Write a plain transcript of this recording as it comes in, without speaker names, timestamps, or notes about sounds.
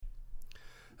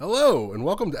Hello, and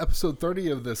welcome to episode 30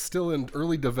 of the Still in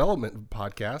Early Development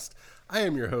podcast. I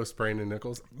am your host, Brandon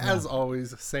Nichols. As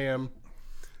always, Sam,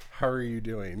 how are you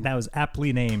doing? That was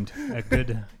aptly named. A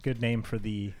good name for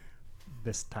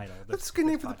this title. That's a good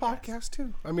name for the podcast,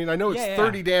 too. I mean, I know it's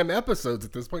 30 damn episodes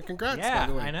at this point. Congrats, by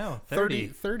the way. I know.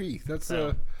 30. That's,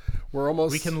 we're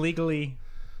almost... We can legally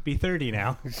be 30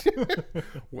 now.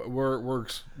 we're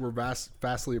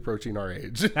vastly approaching our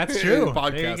age. That's true.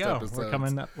 Podcast there you go. episodes. We're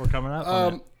coming up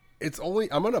on it. It's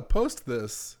only... I'm going to post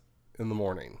this in the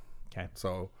morning. Okay.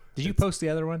 So... Did you post the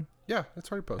other one? Yeah,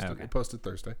 it's already posted. Okay. It posted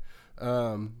Thursday.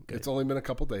 It's only been a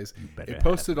couple days. better It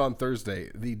posted on Thursday,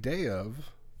 the day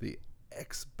of the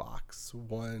Xbox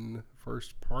One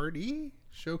first party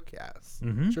showcase.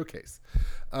 Showcase.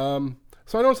 So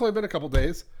I know it's only been a couple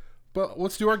days, but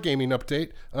let's do our gaming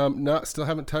update. Still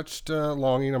haven't touched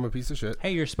Longing. I'm a piece of shit.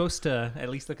 Hey, you're supposed to at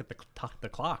least look at the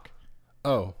clock.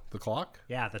 Oh, the clock?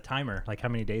 Yeah, the timer. Like how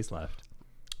many days left.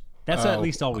 That's at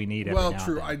least all we need. Well,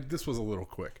 true. This was a little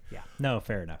quick. Yeah. No,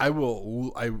 fair enough.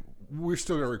 We're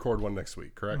still going to record one next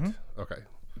week, correct? Okay.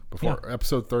 Before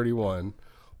episode 31,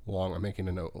 I'm making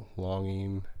a note.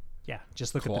 Longing. Yeah,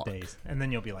 just look at the days. And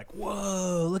then you'll be like,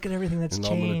 whoa, look at everything that's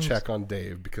changed. I'm going to check on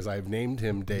Dave because I've named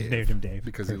him Dave. Named him Dave.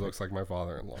 Because Perfect. he looks like my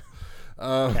father-in-law.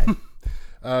 Okay.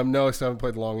 No, I still haven't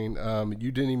played Longing.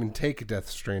 You didn't even take Death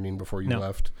Stranding before you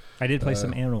left. I did play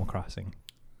some Animal Crossing.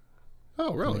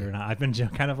 Oh, really? Believe it or not. I've been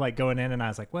kind of like going in and I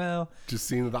was like, well... Just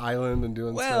seeing the island and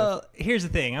doing stuff? Well, here's the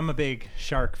thing. I'm a big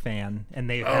shark fan. And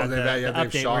they've had the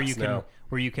update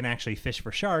where you can actually fish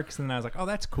for sharks. And then I was like, oh,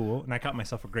 that's cool. And I caught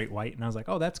myself a great white. And I was like,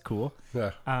 oh, that's cool. Yeah.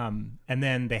 And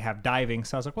then they have diving.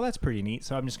 So I was like, well, that's pretty neat.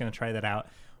 So I'm just going to try that out.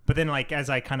 But then like as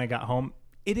I kind of got home,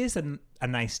 it is a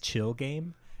nice chill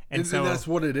game. And so that's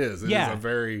what it is. It is a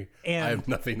very, I have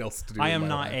nothing else to do. I am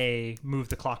not a move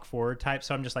the clock forward type.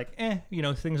 So I'm just like,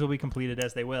 things will be completed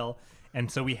as they will. And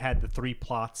so we had the 3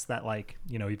 plots that like,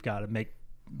 you've got to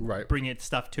bring it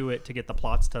stuff to it to get the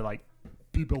plots to like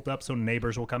be built up so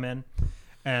neighbors will come in.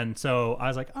 And so I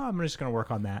was like, oh, I'm just going to work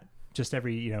on that. Just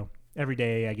every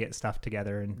day I get stuff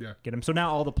together and get them. So now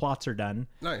all the plots are done.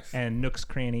 Nice. And Nook's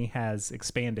Cranny has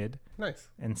expanded. Nice.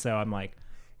 And so I'm like,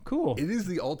 cool. It is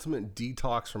the ultimate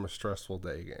detox from a stressful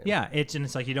day game. Yeah,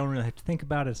 it's like you don't really have to think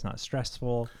about it. It's not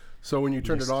stressful. So when you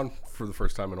turned it on for the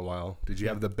first time in a while, did you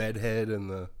have the bedhead and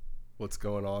the what's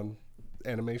going on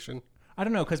animation? I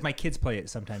don't know because my kids play it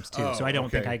sometimes too, so I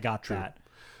don't think I got that.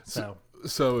 So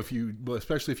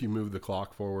especially if you move the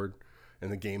clock forward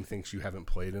and the game thinks you haven't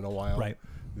played in a while, right?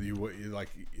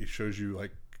 It shows you like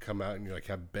come out and you like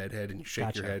have bedhead and you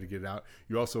shake your head to get it out.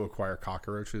 You also acquire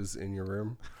cockroaches in your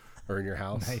room. Or in your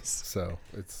house. Nice. So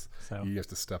you have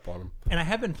to step on them. And I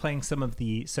have been playing some of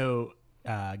Game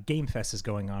Fest is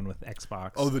going on with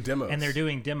Xbox. Oh, the demos. And they're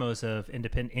doing demos of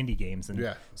independent indie games.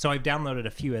 And so I've downloaded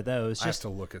a few of those. I have to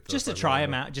look at those. Just to try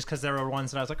them out, just because there were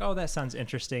ones that I was like, oh, that sounds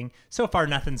interesting. So far,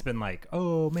 nothing's been like,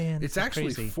 oh, man. It's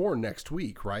actually crazy. for next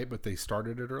week, right? But they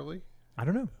started it early? I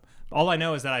don't know. All I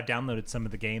know is that I've downloaded some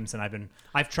of the games and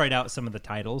I've tried out some of the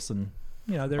titles and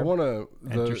they're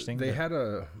interesting. They had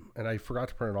and I forgot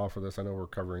to print it off for this. I know we're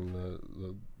covering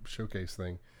the showcase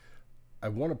thing. I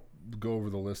want to go over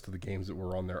the list of the games that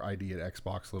were on their ID at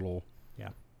Xbox little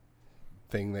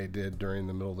thing they did during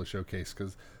the middle of the showcase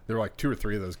because there were like 2 or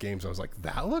 3 of those games. I was like,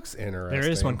 that looks interesting. There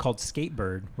is one called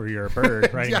Skatebird where you're a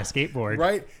bird riding a skateboard.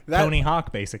 Right. Tony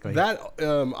Hawk, basically. That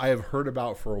I have heard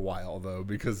about for a while, though,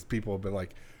 because people have been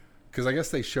like, because I guess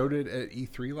they showed it at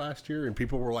E3 last year and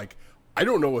people were like, I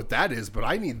don't know what that is, but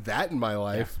I need that in my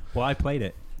life. Yeah. Well, I played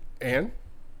it. And?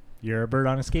 You're a bird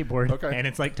on a skateboard. Okay. And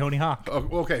it's like Tony Hawk.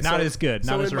 Okay. Not as good.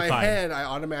 Not as refined. So in my head, I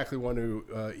automatically want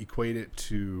to equate it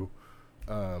to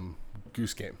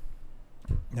Goose Game.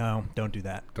 No, don't do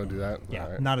that. Don't do that? Yeah.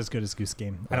 Right. Not as good as Goose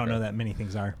Game. I don't know that many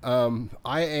things are.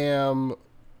 I am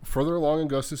further along in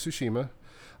Ghost of Tsushima.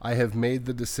 I have made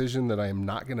the decision that I am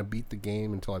not going to beat the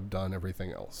game until I've done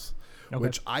everything else. Okay.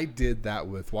 Which I did that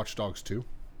with Watch Dogs 2.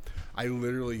 I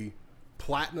literally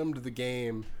platinumed the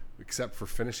game except for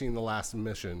finishing the last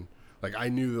mission. Like I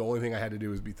knew the only thing I had to do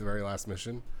was beat the very last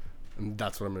mission, and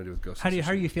that's what I'm going to do with Ghost of Tsushima.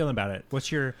 How are you feeling about it?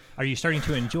 Are you starting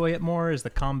to enjoy it more? Is the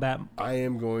combat? I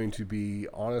am going to be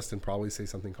honest and probably say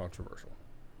something controversial.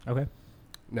 Okay.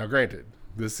 Now, granted,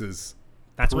 that's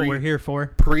what we're here for.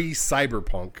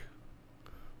 Pre-Cyberpunk.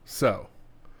 So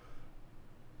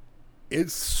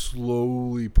it's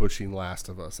slowly pushing Last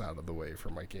of Us out of the way for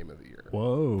my game of the year.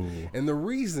 Whoa. And the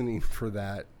reasoning for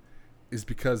that is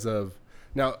because of...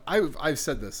 Now, I've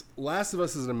said this. Last of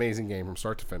Us is an amazing game from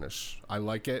start to finish. I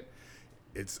like it.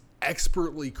 It's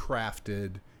expertly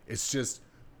crafted. It's just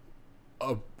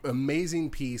an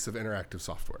amazing piece of interactive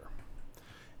software.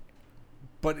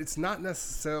 but it's not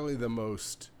necessarily the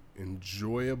most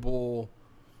enjoyable.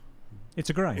 It's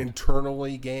a grind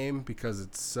internally game because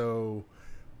it's so.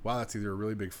 Wow, that's either a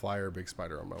really big fly or a big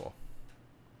spider on my wall.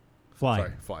 Fly.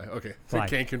 Sorry, fly. Okay, fly.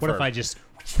 Can't confirm. What if I just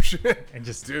and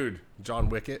just dude, John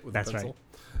Wicket with that's a pencil.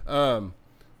 Right.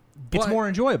 It's more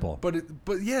enjoyable.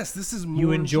 But yes, this is more.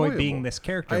 You enjoy enjoyable. being this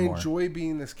character. I more. enjoy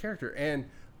being this character, and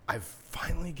I'm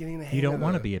finally getting a hang. You don't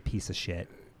want to be a piece of shit.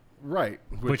 Right.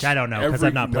 Which I don't know because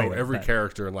I've not played it. Every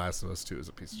character in Last of Us 2 is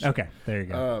a piece of shit. Okay, there you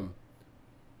go.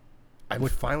 I've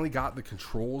finally got the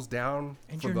controls down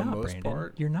and for you're the not, most Brandon.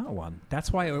 part. You're not one. That's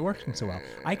why it works so well.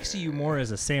 I see you more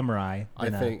as a samurai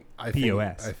than I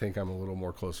POS. I think I'm a little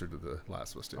more closer to the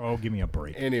Last of Us 2. Oh, give me a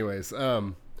break. Anyways, it's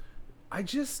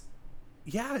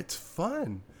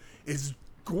fun. It's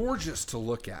gorgeous to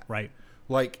look at. Right.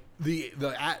 Like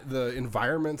the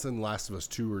environments in Last of Us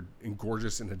 2 are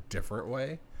gorgeous in a different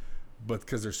way, but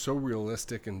because they're so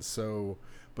realistic and so.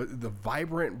 But the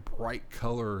vibrant, bright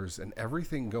colors and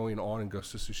everything going on in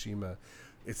Ghost of Tsushima,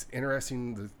 it's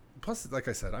interesting. Plus, like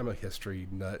I said, I'm a history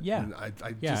nut. Yeah, and I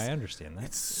understand that.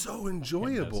 It's so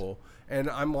enjoyable, and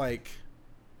I'm like,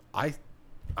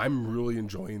 I'm really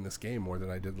enjoying this game more than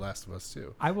I did Last of Us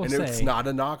 2. I will and say, it's not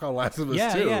a knock on Last of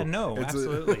Us 2. Yeah, no,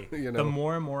 absolutely. You know? The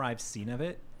more and more I've seen of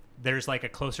it, there's like a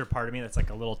closer part of me that's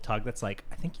like a little tug that's like,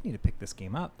 I think you need to pick this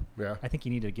game up. Yeah. I think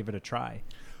you need to give it a try.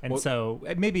 And so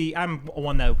maybe I'm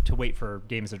one to wait for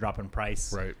games to drop in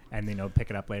price, right, and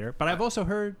pick it up later. But I've also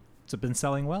heard it's been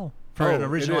selling well for an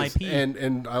original IP.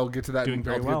 And I'll get to that. Doing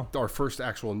very well. Our first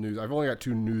actual news. I've only got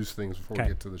 2 news things before we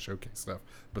get to the showcase stuff,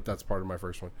 but that's part of my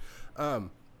first one.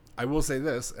 I will say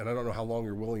this, and I don't know how long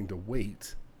you're willing to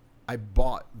wait. I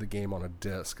bought the game on a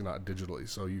disc, not digitally,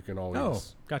 so you can always. Oh,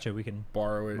 gotcha. We can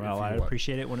borrow it. Well, I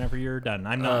appreciate it whenever you're done.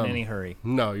 I'm not in any hurry.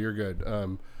 No, you're good.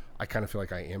 I kind of feel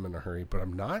like I am in a hurry, but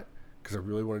I'm not because I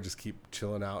really want to just keep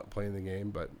chilling out playing the game.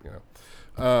 But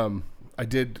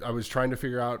I was trying to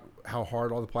figure out how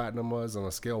hard all the platinum was on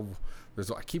a scale.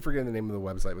 I keep forgetting the name of the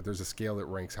website, but there's a scale that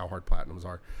ranks how hard platinums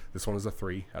are. This one is a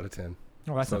 3 out of 10.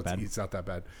 Oh, that's not bad. It's not that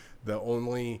bad. The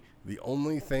only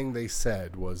thing they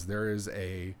said was there is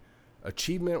a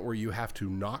achievement where you have to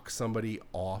knock somebody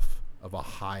off of a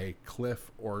high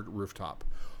cliff or rooftop.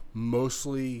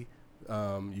 Mostly,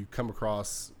 you come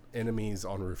across enemies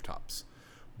on rooftops,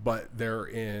 but they're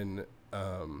in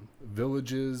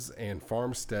villages and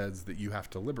farmsteads that you have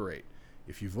to liberate.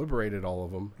 If you've liberated all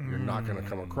of them, you're not going to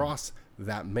come across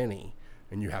that many,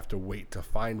 and you have to wait to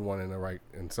find one in the right.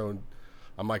 And so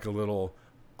I'm like all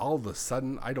of a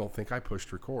sudden, I don't think I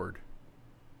pushed record.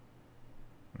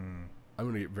 I'm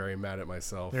going to get very mad at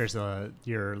myself. There's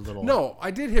your little. No,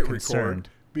 I did hit concerned. Record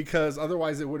because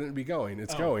otherwise it wouldn't be going.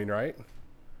 It's going, right?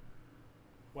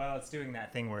 Well, it's doing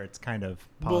that thing where it's kind of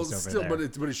paused over there.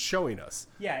 But it's showing us.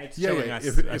 Yeah, it's showing us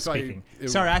if speaking.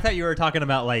 Sorry, I thought you were talking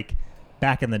about like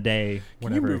back in the day.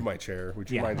 Can you move my chair? Would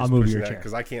you mind I'll just move pushing your that? chair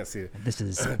Because I can't see it. This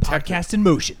is podcast in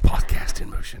motion. Podcast in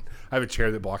motion. I have a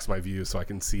chair that blocks my view so I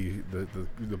can see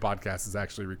the podcast is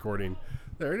actually recording.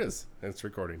 There it is. It's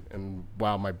recording. And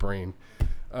wow, my brain.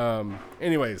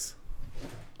 Anyways,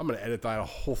 I'm going to edit that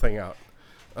whole thing out.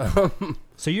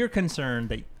 So you're concerned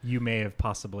that you may have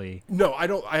possibly... No, I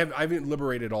don't. I haven't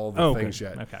liberated all the things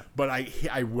yet. Okay. But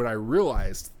when I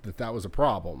realized that was a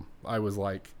problem, I was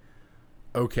like,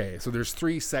 okay, so there's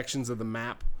 3 sections of the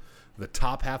map. The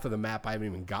top half of the map I haven't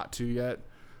even got to yet.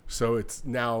 So it's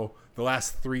now the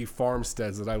last 3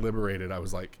 farmsteads that I liberated. I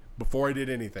was like, before I did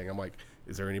anything, I'm like,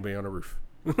 is there anybody on a roof?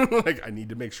 Like, I need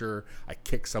to make sure I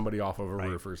kick somebody off of a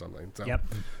roof or something. So, yep,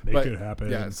 make it happen.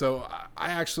 Yeah, so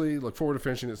I actually look forward to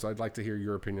finishing it. So I'd like to hear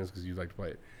your opinions because you'd like to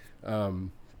play it.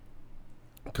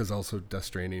 Because also Death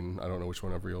Stranding, I don't know which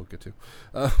one ever you'll get to.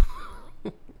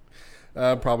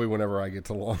 Probably whenever I get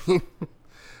to Longing.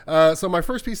 So my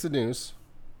first piece of news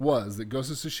was that Ghost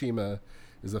of Tsushima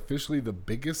is officially the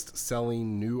biggest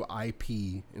selling new IP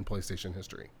in PlayStation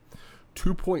history.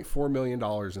 $2.4 million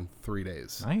in 3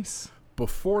 days. Nice.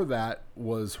 Before that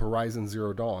was Horizon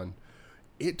Zero Dawn.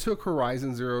 It took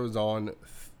Horizon Zero Dawn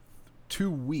 2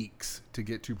 weeks to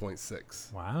get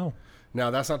 2.6. Wow.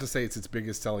 Now, that's not to say it's its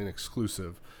biggest selling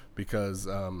exclusive because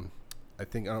I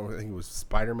think it was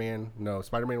Spider-Man. No,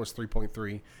 Spider-Man was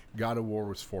 3.3. God of War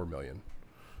was 4 million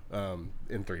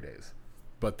in 3 days.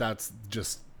 But that's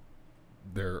just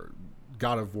their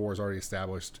God of War is already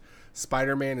established.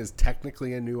 Spider-Man is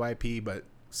technically a new IP, but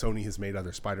Sony has made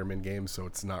other Spider-Man games, so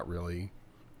it's not really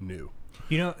new.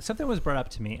 You know, something was brought up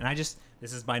to me, and this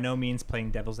is by no means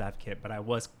playing devil's advocate, but I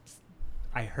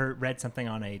read something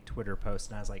on a Twitter post,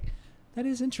 and I was like, that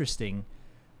is interesting.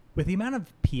 With the amount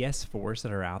of PS4s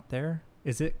that are out there,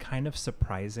 is it kind of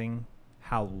surprising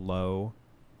how low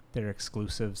their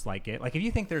exclusives like it. Like if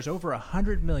you think there's over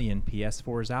 100 million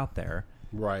PS4s out there,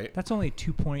 right? That's only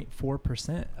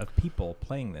 2.4% of people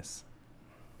playing this.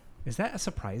 Is that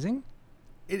surprising?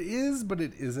 It is, but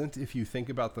it isn't if you think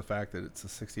about the fact that it's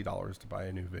 $60 to buy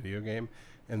a new video game,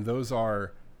 and those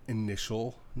are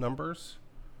initial numbers.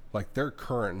 Like their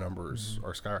current numbers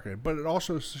are skyrocketed, but it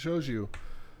also shows you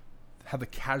how the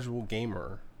casual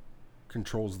gamer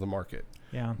controls the market.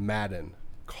 Yeah. Madden,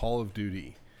 Call of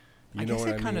Duty. I guess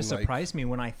it kind of surprised me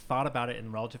when I thought about it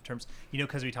in relative terms. You know,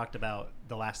 because we talked about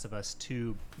The Last of Us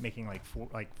 2 making like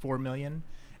 4 million,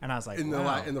 and I was like,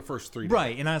 wow. In the first 3 days.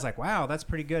 Right, and I was like, wow, that's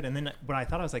pretty good. And then when I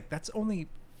thought, I was like, that's only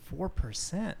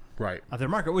 4% of their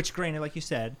market, which, granted, like you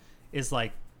said, is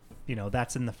like, you know,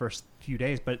 that's in the first few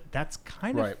days, but that's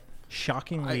kind of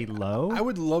shockingly low. I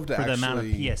would love to for actually, the amount of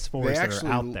PS4s that are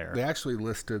out there. They actually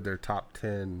listed their top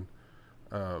 10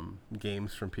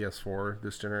 games from PS4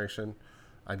 this generation.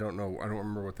 I don't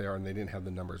remember what they are, and they didn't have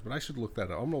the numbers, but I should look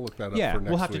that up. I'm going to look that up for next week. Yeah,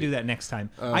 we'll have to do that next time.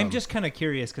 I'm just kind of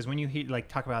curious because when you hear, like,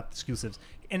 talk about exclusives,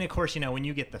 and of course, you know, when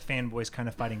you get the fanboys kind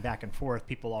of fighting back and forth,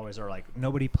 people always are like,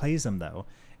 nobody plays them though.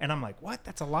 And I'm like, what?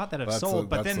 That's a lot that have sold.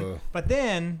 But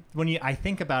then when I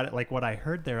think about it, like what I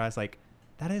heard there, I was like,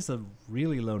 that is a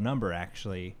really low number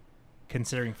actually,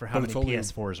 considering for how many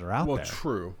PS4s are out there. Well,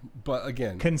 true. But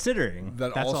again, considering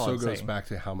that also goes back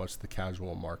to how much the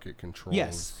casual market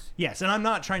controls. Yes. And I'm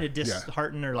not trying to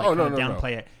dishearten or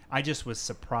downplay it. I just was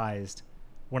surprised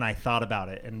when I thought about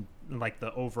it and like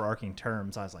the overarching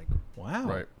terms. I was like,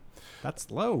 wow, that's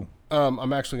low.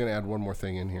 I'm actually going to add one more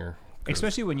thing in here.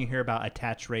 Especially when you hear about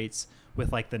attach rates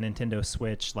with like the Nintendo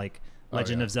Switch, like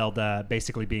Legend of Zelda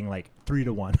basically being like 3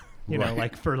 to 1. You know,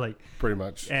 like for like pretty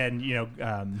much. And you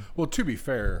know, well, to be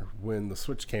fair, when the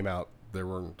Switch came out, there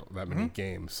weren't that many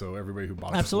games, so everybody who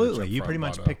bought absolutely, you pretty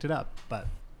much picked it up. But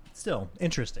still,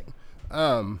 interesting.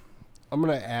 I'm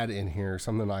gonna add in here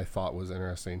something I thought was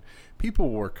interesting.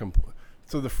 People were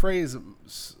so the phrase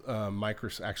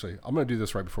actually, I'm going to do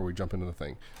this right before we jump into the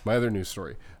thing. My other news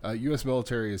story. U.S.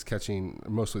 military is catching,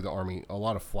 mostly the Army, a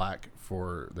lot of flack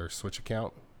for their Twitch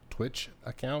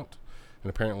account. And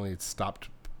apparently it's stopped.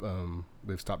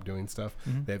 They've stopped doing stuff.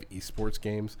 They have esports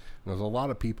games. And there's a lot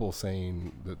of people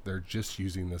saying that they're just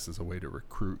using this as a way to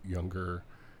recruit younger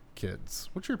kids.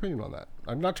 What's your opinion on that?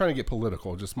 I'm not trying to get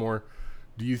political, just more,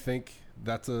 do you think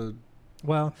that's a...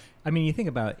 Well, I mean, you think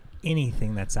about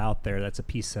anything that's out there that's a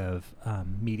piece of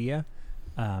media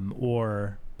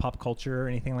or pop culture or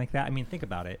anything like that. I mean, think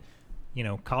about it. You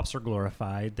know, cops are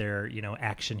glorified. They're, you know,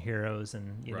 action heroes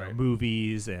and, you know,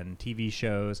 movies and TV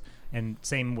shows. And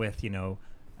same with, you know,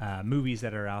 movies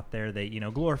that are out there. They, you know,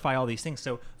 glorify all these things.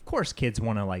 So, of course, kids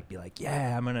want to, like, be like,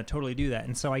 yeah, I'm going to totally do that.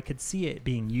 And so I could see it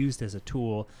being used as a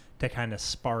tool to kind of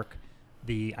spark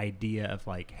the idea of,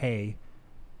 like, hey,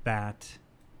 that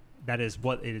is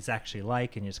what it is actually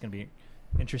like, and it's going to be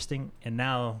interesting. And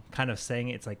now kind of saying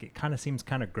it's like, it kind of seems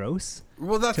kind of gross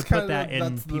to put that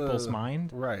in people's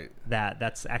mind, right?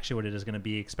 That's actually what it is going to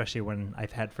be, especially when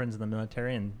I've had friends in the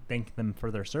military and thank them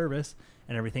for their service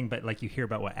and everything. But like, you hear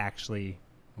about what actually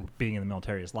being in the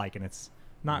military is like, and it's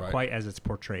not quite as it's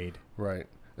portrayed. Right.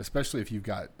 Especially if you've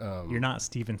got... you're not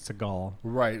Steven Seagal.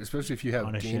 Right. Especially if you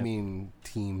have gaming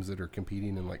teams that are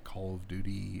competing in like Call of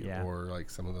Duty or like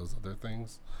some of those other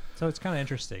things. So it's kind of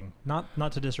interesting.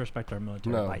 Not to disrespect our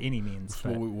military by any means.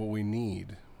 So what we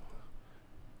need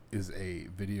is a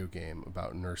video game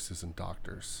about nurses and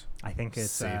doctors. I think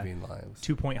it's saving lives.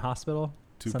 2 Point Hospital.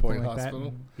 2 Point Hospital.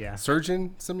 That. Yeah.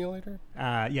 Surgeon Simulator.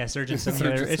 Surgeon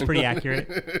Simulator. It's pretty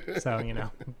accurate. So you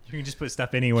know, you can just put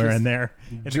stuff anywhere in there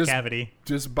in the cavity.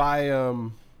 Just buy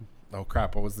oh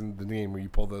crap! What was the name where you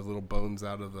pull those little bones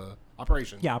out of the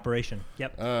Operation? Yeah, Operation.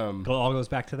 Yep. All goes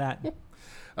back to that.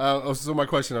 So my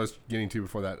question I was getting to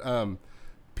before that.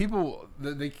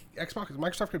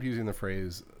 Microsoft kept using the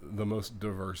phrase the most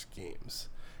diverse games,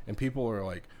 and people are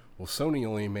like, well, Sony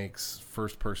only makes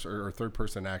first person or third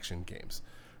person action games,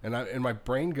 and my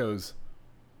brain goes,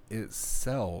 it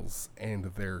sells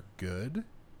and they're good,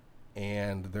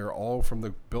 and they're all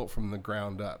built from the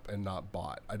ground up and not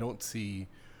bought. I don't see.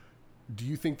 Do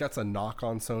you think that's a knock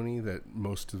on Sony that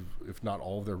most of, if not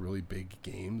all of their really big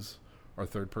games are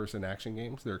third-person action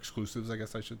games? They're exclusives, I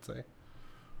guess I should say.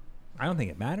 I don't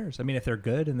think it matters. I mean, if they're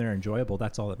good and they're enjoyable,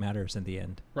 that's all that matters in the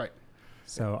end. Right.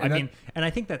 So, and I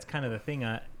think that's kind of the thing.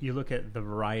 You look at the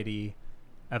variety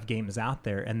of games out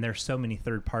there, and there's so many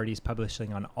third parties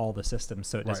publishing on all the systems,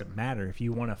 so it doesn't matter. If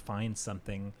you want to find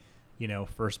something, you know,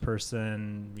 first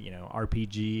person, you know,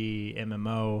 RPG,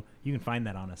 MMO, you can find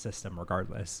that on a system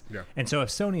regardless. Yeah. And so if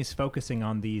Sony's focusing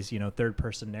on these, you know, third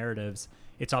person narratives,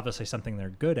 it's obviously something they're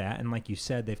good at. And like you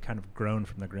said, they've kind of grown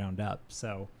from the ground up.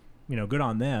 So good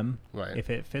on them right. if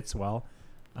it fits well.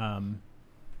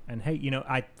 And hey,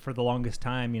 for the longest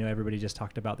time, everybody just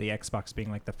talked about the Xbox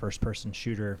being like the first-person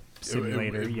shooter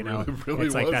simulator. Really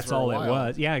it's like that's all it while.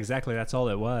 was. Yeah, exactly. That's all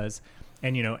it was.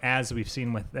 And as we've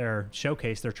seen with their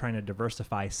showcase, they're trying to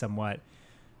diversify somewhat,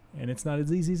 and it's not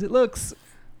as easy as it looks.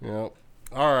 Yep.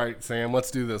 All right, Sam.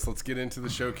 Let's do this. Let's get into the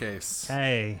showcase.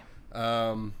 Hey.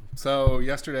 So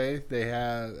yesterday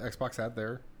Xbox had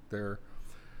their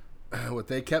what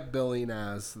they kept billing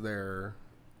as their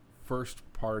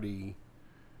first-party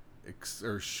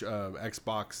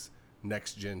Xbox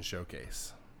Next Gen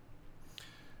showcase.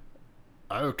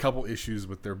 I have a couple issues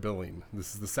with their billing.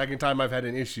 This is the second time I've had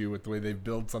an issue with the way they've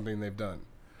billed something they've done.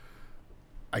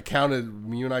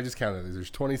 You and I just counted these. There's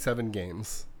 27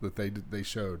 games that they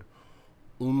showed.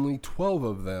 Only 12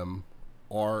 of them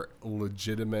are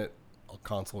legitimate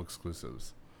console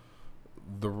exclusives.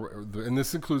 And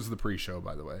this includes the pre-show,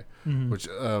 by the way, which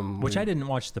I didn't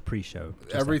watch the pre-show.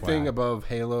 Everything above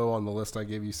Halo on the list I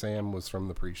gave you, Sam, was from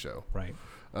the pre-show. Right.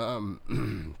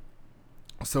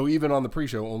 So even on the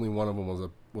pre-show, only one of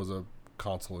them was a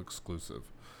console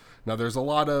exclusive. Now there's a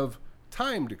lot of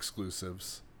timed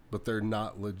exclusives, but they're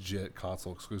not legit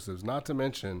console exclusives. Not to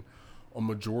mention, a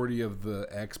majority of the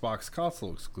Xbox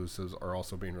console exclusives are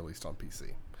also being released on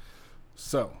PC.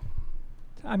 So.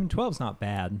 12's not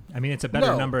bad. It's a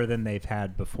better number than they've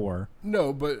had before.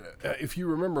 No, but if you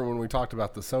remember when we talked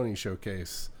about the Sony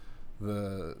showcase,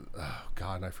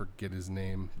 I forget his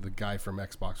name. The guy from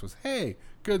Xbox was, hey,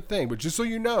 good thing. But just so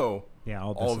you know,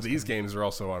 all of these games are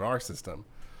also on our system.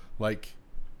 Like,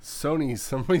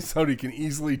 Sony can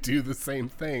easily do the same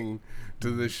thing to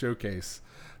this showcase.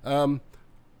 So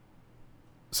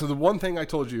the one thing I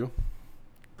told you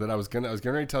that I was getting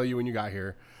ready to tell you when you got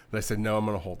here, that I said, no, I'm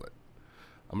going to hold it.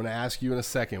 I'm going to ask you in a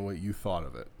second what you thought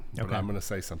of it. But I'm going to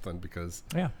say something because...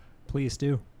 Yeah, please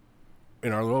do.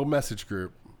 In our little message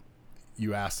group,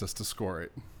 you asked us to score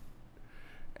it.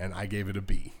 And I gave it a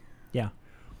B. Yeah.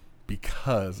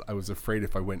 Because I was afraid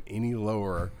if I went any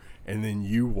lower and then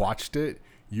you watched it,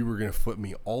 you were going to flip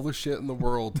me all the shit in the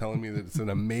world telling me that it's an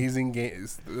amazing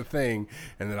thing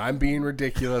and that I'm being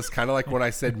ridiculous, kind of like when I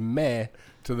said meh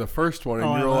to the first one,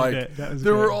 and you were like,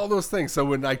 there were all those things. So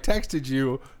when I texted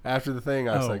you after the thing,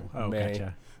 I was like, meh.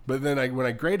 Gotcha. But then when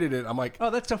I graded it, I'm like, oh,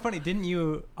 that's so funny. Didn't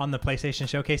you, on the PlayStation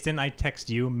Showcase, didn't I text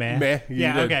you meh? Meh.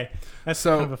 Yeah, did. Okay. That's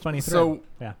kind of a funny thread. So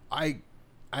yeah.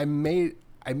 I made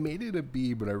it a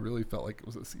B, but I really felt like it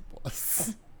was a C+.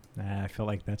 I feel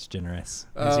like that's generous,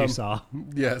 as you saw.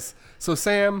 Yes. So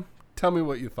Sam, tell me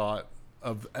what you thought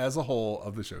as a whole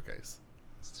of the showcase.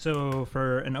 So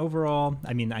for an overall,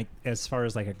 as far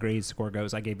as like a grade score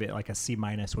goes, I gave it like a C-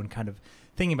 when kind of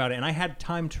thinking about it, and I had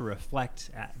time to reflect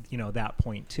at that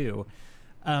point too.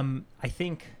 I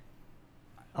think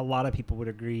a lot of people would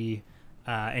agree,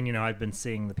 and I've been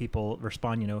seeing the people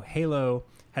respond. Halo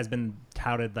has been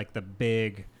touted like the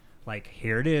big. Like,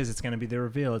 here it is. It's going to be the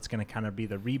reveal. It's going to kind of be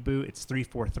the reboot. It's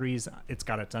 343's. It's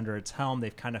got it under its helm.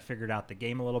 They've kind of figured out the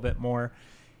game a little bit more.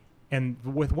 And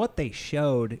with what they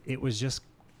showed, it was just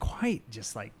quite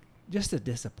just a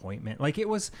disappointment. Like, it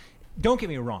was, don't get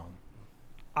me wrong.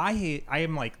 I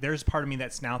am like, there's part of me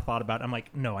that's now thought about it. I'm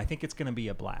like, no, I think it's going to be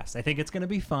a blast. I think it's going to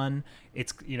be fun.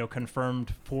 It's,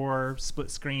 confirmed for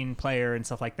split screen player and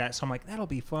stuff like that. So I'm like, that'll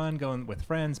be fun going with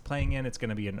friends playing in. It's going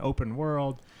to be an open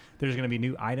world. There's going to be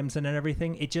new items in it and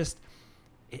everything. It just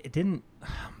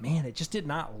did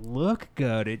not look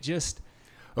good. It just.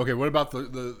 Okay, what about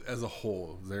the as a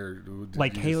whole?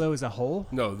 Halo as a whole?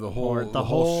 No, the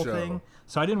whole show. Thing.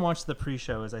 So I didn't watch the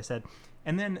pre-show, as I said.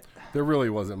 And then there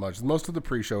really wasn't much. Most of the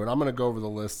pre-show, and I'm going to go over the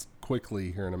list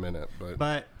quickly here in a minute.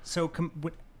 But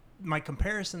my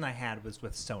comparison I had was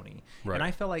with Sony, right. And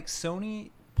I felt like Sony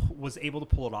was able to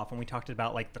pull it off when we talked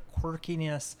about like the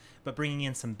quirkiness, but bringing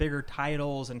in some bigger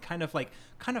titles and kind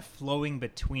of flowing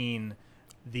between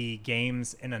the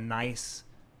games in a nice,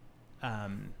 I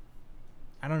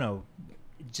don't know,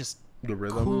 just the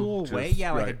rhythm, cool way.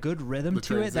 Yeah, like a good rhythm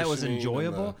to it that was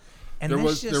enjoyable. And there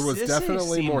was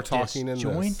definitely more talking in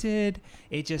disjointed.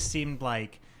 It just seemed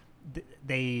like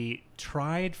they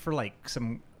tried for like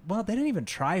some. Well, they didn't even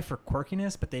try for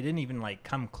quirkiness, but they didn't even like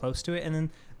come close to it. And then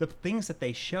the things that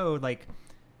they showed, like,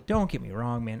 don't get me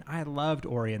wrong, man, I loved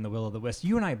Ori and the Will of the Wisp.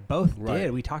 You and I both did.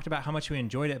 We talked about how much we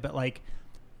enjoyed it, but like,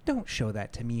 don't show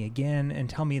that to me again and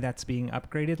tell me that's being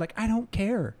upgraded. Like, I don't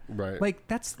care. Right. Like,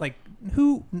 that's like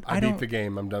who I beat the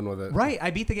game. I'm done with it. Right. I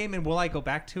beat the game, and will I go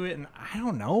back to it? And I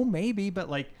don't know, maybe,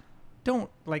 but like, don't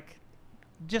like,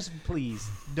 just please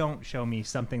don't show me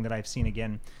something that I've seen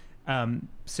again.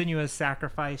 Senua's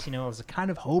Sacrifice, I was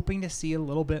kind of hoping to see a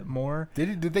little bit more.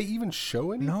 Did they even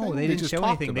show anything? No, they didn't show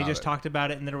anything. They just talked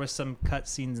about it, and there was some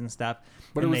cutscenes and stuff.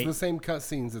 But it was the same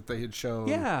cutscenes that they had shown.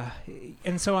 Yeah,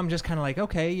 and so I'm just kind of like,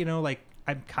 okay,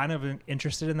 I'm kind of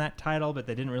interested in that title, but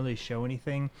they didn't really show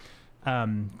anything.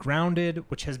 Grounded,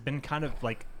 which has been kind of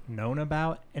like known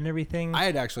about and everything. I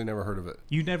had actually never heard of it.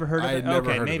 You'd never heard of it?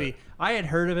 Okay, maybe. I had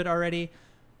heard of it already.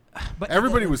 But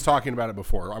everybody was talking about it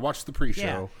before. I watched the pre-show.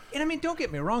 Yeah. And I mean, don't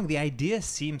get me wrong. The idea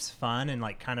seems fun and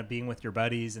like kind of being with your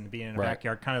buddies and being in a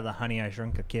backyard, kind of the Honey, I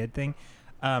Shrunk a Kid thing.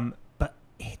 But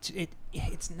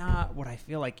it's not what I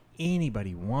feel like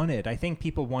anybody wanted. I think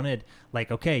people wanted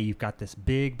like, okay, you've got this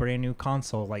big brand new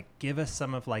console. Like, give us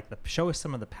some of like show us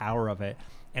some of the power of it.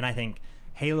 And I think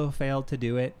Halo failed to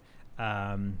do it.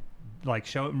 Like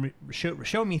show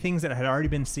me things that had already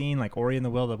been seen, like Ori and the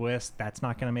Will of the Wisp. That's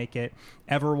not going to make it.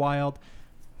 Everwild,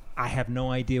 I have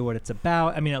no idea what it's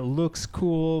about. I mean, it looks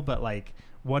cool, but like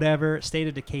whatever. State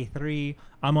of Decay 3,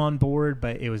 I'm on board,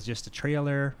 but it was just a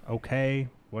trailer. Okay,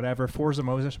 whatever. Forza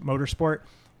Motorsport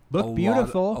looked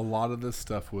beautiful. A lot of this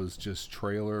stuff was just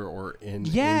trailer or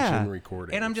engine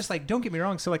recording. And I'm just like, don't get me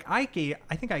wrong. So like I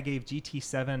think I gave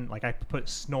GT7, like I put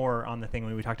Snore on the thing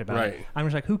when we talked about it. I'm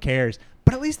just like, who cares?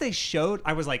 But at least they showed.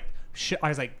 I was like,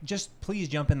 just please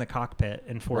jump in the cockpit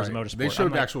in Forza Motorsport. They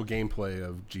showed actual gameplay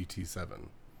of GT7.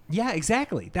 Yeah,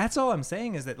 exactly. That's all I'm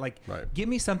saying is that like, give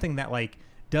me something that like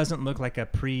doesn't look like a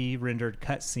pre-rendered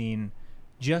cutscene.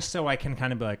 Just so I can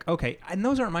kind of be like, okay, and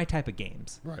those aren't my type of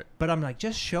games. Right. But I'm like,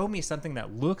 just show me something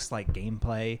that looks like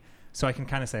gameplay so I can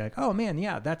kind of say like, oh man,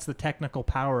 yeah, that's the technical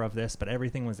power of this, but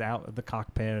everything was out of the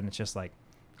cockpit and it's just like,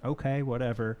 okay,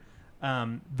 whatever.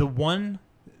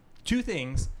 Two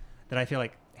things that I feel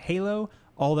like Halo,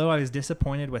 although I was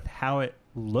disappointed with how it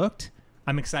looked,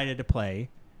 I'm excited to play.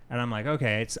 And I'm like,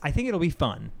 okay, I think it'll be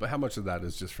fun. But how much of that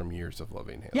is just from years of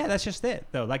loving Halo? Yeah, that's just it,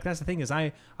 though. Like, that's the thing is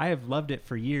I have loved it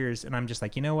for years, and I'm just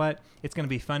like, you know what? It's going to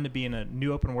be fun to be in a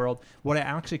new open world. What I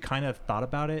actually kind of thought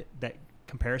about it, that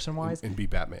comparison-wise... And be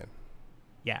Batman.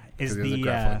 Yeah, is the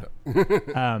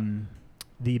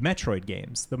Metroid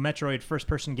games. The Metroid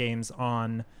first-person games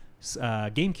on...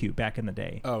 GameCube back in the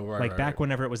day. Oh, right. Back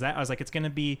whenever it was that, I was like, it's going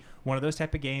to be one of those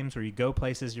type of games where you go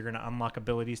places, you're going to unlock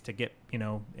abilities to get,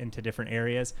 into different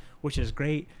areas, which is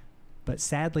great. But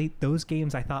sadly, those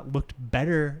games I thought looked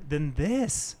better than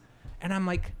this. And I'm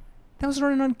like, that was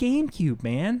running on GameCube,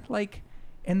 man. Like,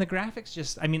 and the graphics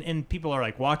just, I mean, and people are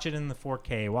like, watch it in the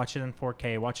 4K, watch it in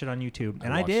 4K, watch it on YouTube.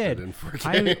 And I did.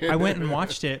 I went and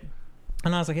watched it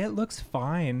and I was like, it looks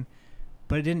fine.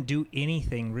 But it didn't do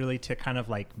anything really to kind of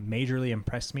like majorly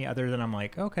impress me other than I'm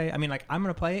like, okay. I mean, like, I'm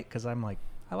going to play it because I'm like,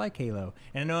 I like Halo.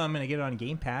 And I know I'm going to get it on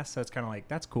Game Pass, so it's kind of like,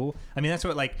 that's cool. I mean, that's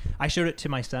what, like, I showed it to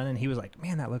my son, and he was like,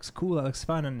 man, that looks cool. That looks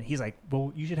fun. And he's like,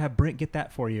 well, you should have Brent get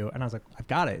that for you. And I was like, I've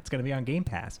got it. It's going to be on Game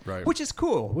Pass. Right. Which is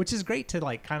cool, which is great to,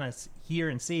 like, kind of hear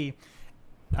and see.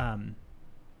 And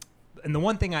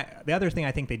the other thing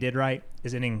I think they did right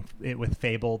is ending it with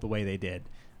Fable the way they did.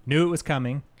 Knew it was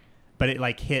coming. But it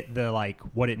like hit the like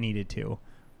what it needed to,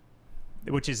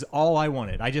 which is all I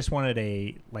wanted. I just wanted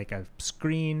a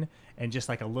screen and just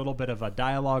like a little bit of a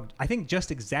dialogue. I think just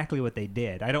exactly what they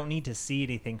did. I don't need to see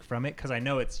anything from it because I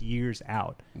know it's years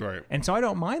out. Right. And so I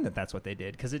don't mind that that's what they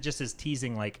did because it just is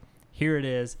teasing like, here it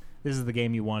is. This is the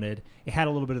game you wanted. It had a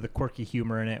little bit of the quirky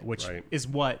humor in it, which is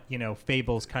what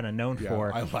Fable's kind of known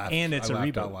for. I laughed. And it's a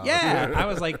reboot. Yeah, I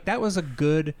was like, that was a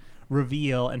good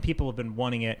reveal, and people have been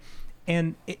wanting it.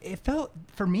 And it felt,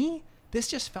 for me, this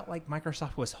just felt like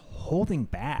Microsoft was holding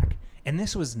back. And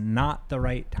this was not the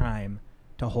right time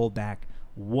to hold back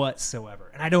whatsoever.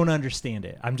 And I don't understand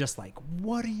it. I'm just like,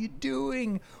 what are you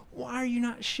doing? Why are you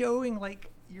not showing,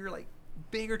 like, your, like,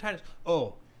 bigger titles?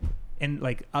 Oh, and,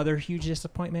 like, other huge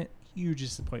disappointment.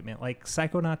 Like,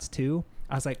 Psychonauts 2,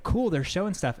 I was like, cool, they're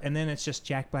showing stuff. And then it's just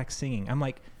Jack Black singing. I'm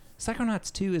like...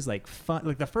 Psychonauts 2 is like fun.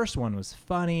 Like the first one was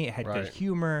funny. It had good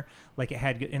humor. Like it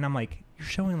had good. And I'm like, you're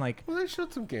showing like. Well, they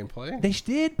showed some gameplay. They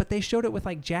did, but they showed it with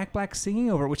like Jack Black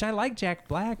singing over it, which I like Jack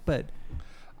Black, but.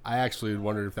 I actually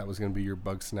wondered if that was going to be your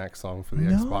Bug Snack song for the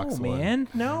Xbox One. No, man.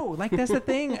 No. Like that's the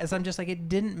thing. As I'm just like, it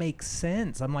didn't make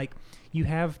sense. I'm like, you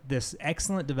have this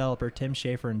excellent developer, Tim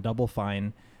Schafer and Double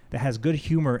Fine, that has good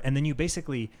humor, and then you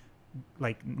basically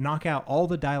like knock out all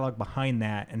the dialogue behind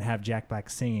that and have Jack Black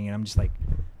singing, and I'm just like.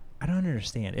 I don't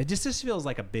understand. It just feels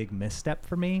like a big misstep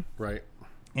for me. Right.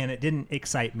 And it didn't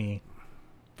excite me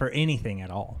for anything at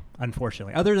all,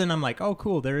 unfortunately. Other than I'm like, oh,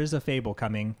 cool, there is a Fable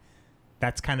coming.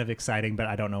 That's kind of exciting, but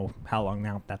I don't know how long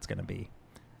now that's going to be.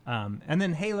 And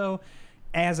then Halo,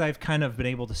 as I've kind of been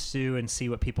able to sue and see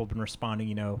what people have been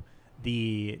responding,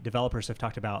 the developers have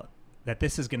talked about that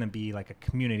this is going to be like a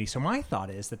community. So my thought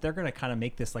is that they're going to kind of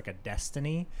make this like a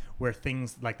Destiny where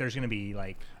things like there's going to be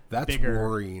like that's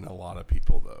worrying a lot of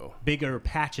people though. Bigger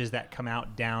patches that come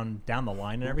out down the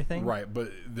line and everything. Right,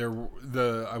 but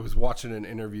I was watching an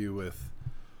interview with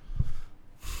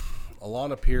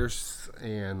Alana Pierce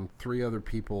and 3 other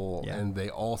people, and they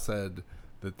all said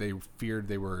that they feared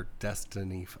they were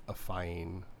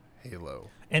Destiny-ifying Halo.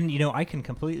 And I can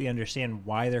completely understand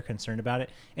why they're concerned about it.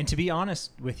 And to be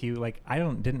honest with you, like I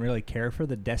didn't really care for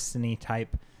the Destiny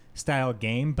type style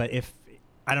game, but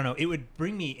I don't know, it would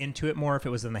bring me into it more if it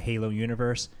was in the Halo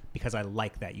universe because I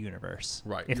like that universe.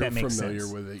 Right. If that makes sense. You're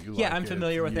familiar with it. Yeah, I'm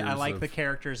familiar with it. I like the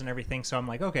characters and everything. So I'm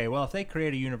like, okay, well, if they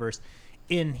create a universe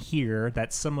in here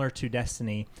that's similar to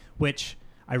Destiny, which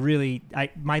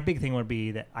my big thing would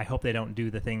be that I hope they don't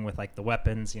do the thing with like the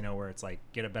weapons, where it's like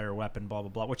get a better weapon, blah, blah,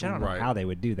 blah, which I don't know how they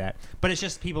would do that. But it's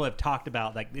just people have talked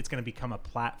about like it's going to become a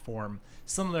platform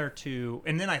similar to,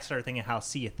 and then I started thinking how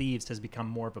Sea of Thieves has become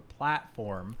more of a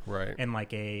platform and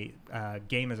like a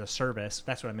game as a service.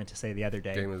 That's what I meant to say the other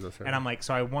day. Game as a service. And I'm like,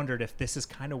 so I wondered if this is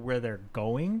kind of where they're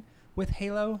going with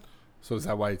Halo. So is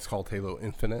that why it's called Halo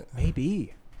Infinite?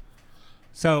 Maybe.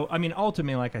 So, I mean,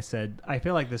 ultimately, like I said, I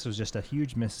feel like this was just a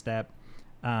huge misstep.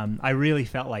 I really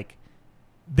felt like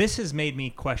this has made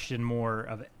me question more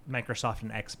of Microsoft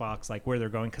and Xbox, like where they're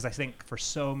going. Because I think for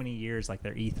so many years, like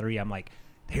their E3, I'm like,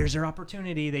 here's their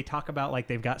opportunity. They talk about like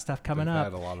they've got stuff coming up.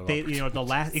 Had a lot of the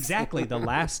last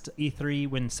E3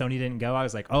 when Sony didn't go, I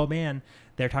was like, oh man,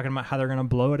 they're talking about how they're going to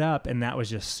blow it up, and that was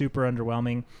just super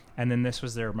underwhelming. And then this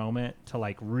was their moment to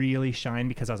like really shine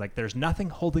because I was like, there's nothing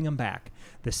holding them back.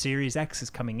 The Series X is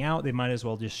coming out. They might as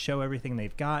well just show everything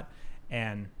they've got.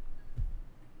 And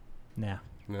nah,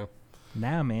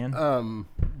 man.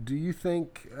 Do you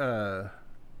think they're?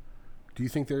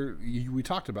 We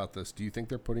talked about this. Do you think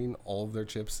they're putting all of their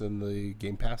chips in the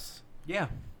Game Pass? Yeah,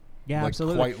 like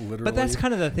absolutely. Quite literally. But that's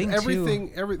kind of the thing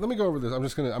Let me go over this. I'm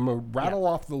gonna rattle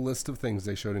off the list of things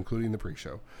they showed, including the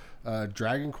pre-show.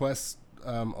 Dragon Quest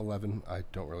 11. I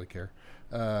don't really care.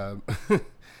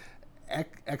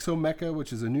 Exomecha,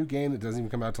 which is a new game that doesn't even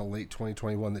come out till late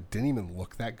 2021. That didn't even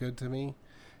look that good to me.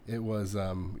 It was.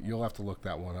 You'll have to look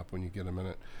that one up when you get a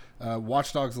minute.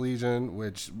 Watch Dogs Legion,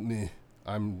 which the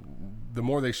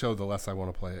more they show, the less I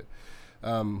want to play it.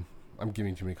 I'm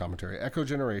giving too many commentary. Echo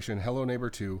Generation, Hello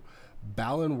Neighbor 2,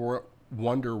 Balan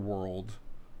Wonder World.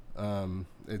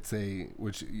 It's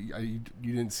which you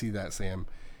didn't see that, Sam.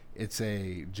 It's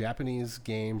a Japanese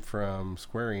game from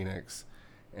Square Enix,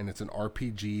 and it's an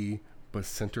RPG but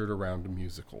centered around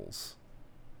musicals.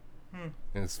 And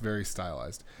it's very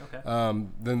stylized. Okay.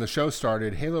 Then the show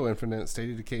started. Halo Infinite,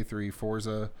 State of Decay 3,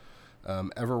 Forza,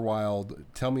 Everwild,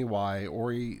 Tell Me Why,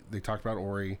 Ori. They talked about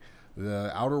Ori.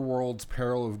 The Outer Worlds,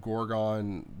 Peril of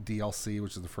Gorgon DLC,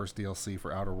 which is the first DLC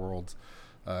for Outer Worlds.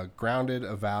 Grounded,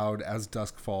 Avowed, As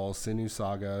Dusk Falls, Sinew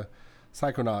Saga,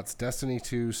 Psychonauts, Destiny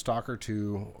 2, Stalker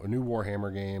 2, a new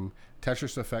Warhammer game,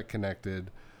 Tetris Effect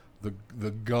Connected,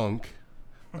 the Gunk,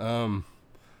 The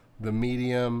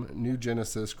Medium, New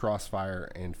Genesis,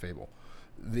 Crossfire, and Fable.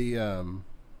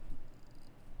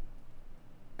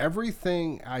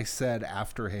 Everything I said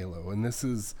after Halo, and this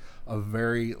is a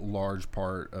very large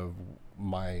part of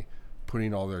my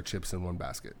putting all their chips in one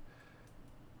basket.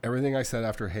 Everything I said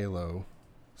after Halo,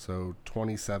 so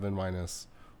 27 minus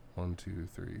 1, 2,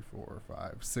 3, 4,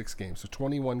 5, 6 games, so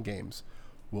 21 games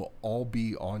will all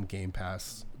be on Game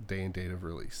Pass day and date of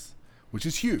release, which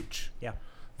is huge. Yeah.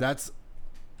 That's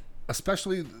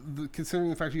especially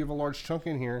considering the fact you have a large chunk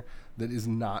in here that is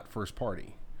not first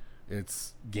party.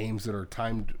 It's games that are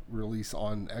timed release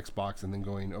on Xbox and then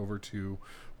going over to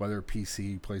whether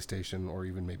PC, PlayStation, or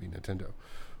even maybe Nintendo.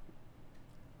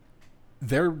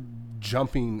 They're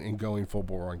jumping and going full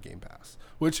bore on Game Pass,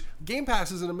 which Game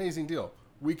Pass is an amazing deal.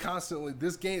 We constantly,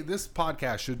 this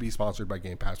podcast should be sponsored by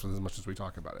Game Pass with as much as we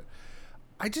talk about it.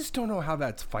 I just don't know how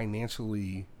that's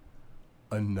financially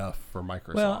enough for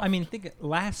Microsoft. Well, I mean, think the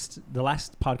last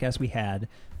podcast we had,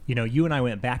 you and I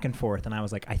went back and forth, and I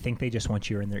was like, I think they just want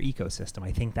you in their ecosystem.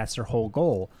 I think that's their whole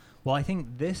goal. Well, I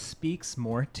think this speaks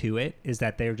more to it, is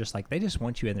that they're just like, they just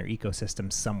want you in their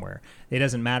ecosystem somewhere. It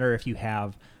doesn't matter if you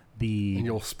have and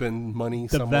you'll spend money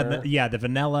somewhere. The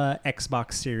vanilla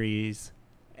Xbox Series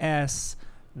S,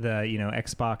 the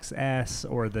Xbox S,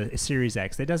 or the Series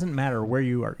X. It doesn't matter where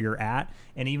you're at,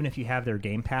 and even if you have their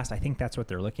Game Pass, I think that's what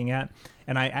they're looking at.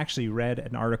 And I actually read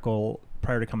an article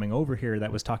prior to coming over here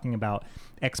that was talking about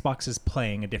Xbox is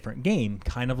playing a different game,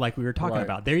 kind of like we were talking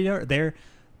about. They're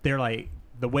like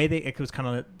the way it was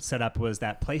kind of set up was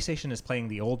that PlayStation is playing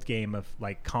the old game of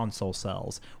like console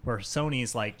sales, where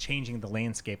Sony's like changing the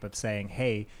landscape of saying,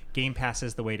 hey, Game Pass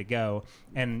is the way to go.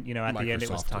 And, you know, at the end it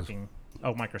was talking...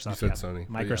 Oh, Microsoft. You said Sony.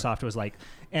 Microsoft was like...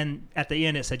 And at the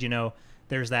end it said, you know,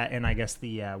 there's that, and I guess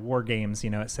the War Games, you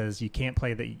know, it says you can't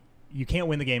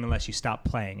win the game unless you stop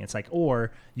playing. It's like,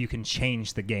 or you can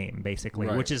change the game, basically,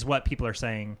 right. Which is what people are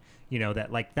saying, you know,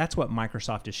 that like that's what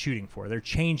Microsoft is shooting for. They're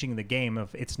changing the game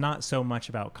of it's not so much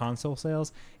about console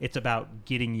sales, it's about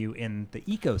getting you in the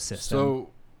ecosystem. So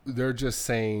they're just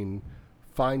saying,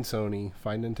 find Sony,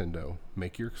 find Nintendo,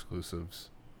 make your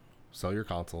exclusives, sell your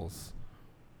consoles.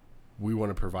 We want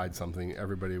to provide something,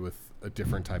 everybody with a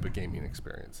different type of gaming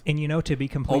experience. And, you know, to be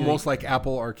completely... Almost like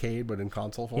Apple Arcade, but in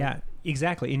console form. Yeah,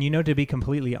 exactly. And, you know, to be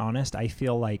completely honest, I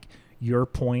feel like your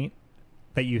point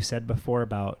that you said before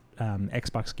about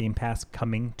Xbox Game Pass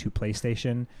coming to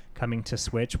PlayStation, coming to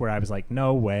Switch, where I was like,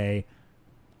 no way.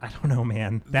 I don't know,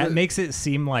 man. That makes it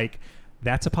seem like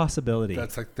that's a possibility.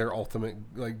 That's like their ultimate,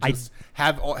 like, just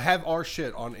have our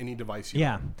shit on any device you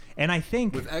want. And I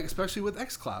think... especially with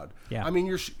xCloud. Yeah. I mean,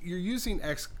 you're using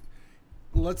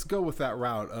let's go with that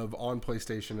route of on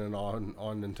PlayStation and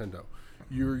on Nintendo.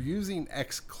 You're using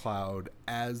xCloud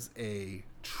as a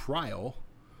trial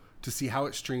to see how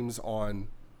it streams on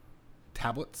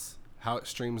tablets, how it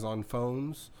streams on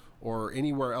phones, or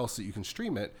anywhere else that you can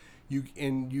stream it. You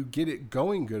get it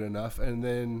going good enough, and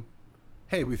then,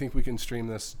 hey, we think we can stream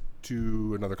this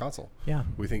to another console. Yeah.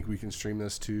 We think we can stream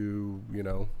this to, you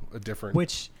know, a different...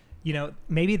 Which, you know,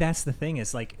 maybe that's the thing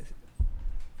is, like,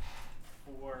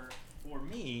 for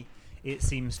me, it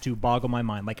seems to boggle my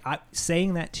mind. Like,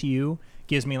 saying that to you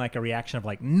gives me, like, a reaction of,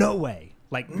 like, no way.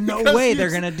 Like, no way they're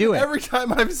going to do it. Every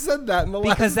time I've said that in the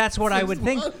last because that's what I would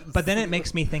months. think. But then it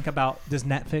makes me think about, does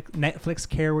Netflix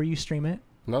care where you stream it?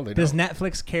 No, they Does don't.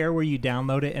 Netflix care where you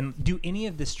download it? And do any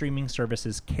of the streaming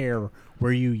services care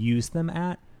where you use them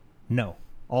at? No.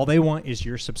 All they want is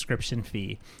your subscription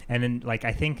fee. And then, like,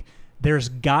 I think there's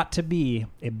got to be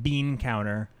a bean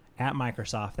counter at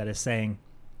Microsoft that is saying,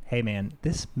 hey, man,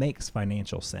 this makes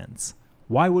financial sense.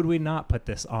 Why would we not put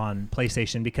this on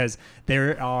PlayStation? Because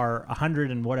there are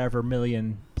 100 and whatever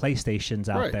million PlayStations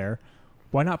out there.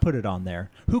 Why not put it on there?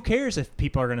 Who cares if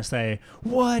people are going to say,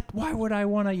 what? Why would I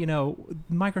want to, you know,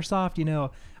 Microsoft, you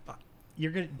know,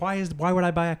 why would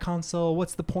I buy a console?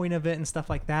 What's the point of it and stuff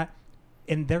like that?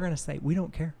 And they're going to say, we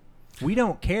don't care. We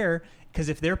don't care because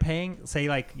if they're paying, say,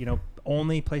 like, you know,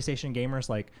 only PlayStation gamers,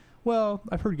 like, well,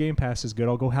 I've heard Game Pass is good.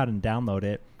 I'll go ahead and download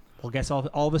it. Well, guess all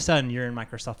of a sudden you're in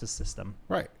Microsoft's system.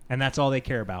 Right. And that's all they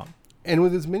care about. And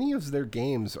with as many of their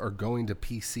games are going to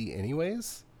PC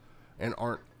anyways and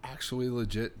aren't actually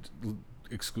legit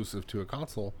exclusive to a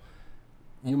console,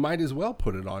 you might as well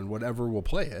put it on whatever will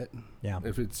play it. Yeah.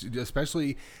 If it's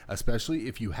especially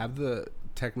if you have the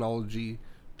technology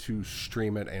to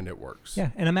stream it and it works. Yeah.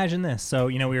 And imagine this. So,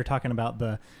 you know, we were talking about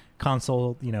the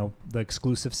console, you know, the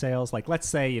exclusive sales. Like, let's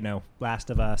say, you know,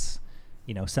 Last of Us,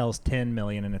 you know, sells 10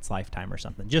 million in its lifetime or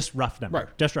something. Just rough number.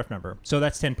 Right. Just rough number. So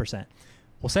that's 10%.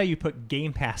 Well, say you put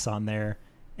Game Pass on there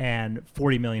and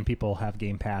 40 million people have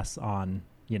Game Pass on,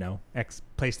 you know,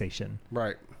 PlayStation.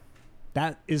 Right.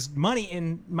 That is money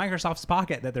in Microsoft's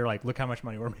pocket that they're like, look how much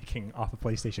money we're making off of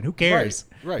PlayStation. Who cares?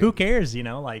 Right. Who cares? You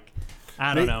know, like,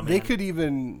 I don't know, man. They could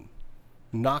even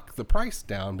knock the price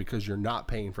down because you're not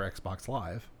paying for Xbox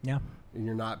Live. Yeah. And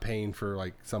you're not paying for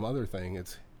like some other thing.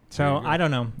 So I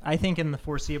don't know. I think in the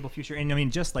foreseeable future, and I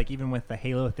mean, just like even with the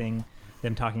Halo thing,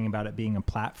 them talking about it being a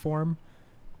platform,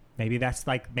 maybe that's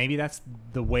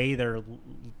the way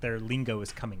their lingo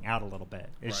is coming out a little bit.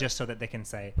 It's just so that they can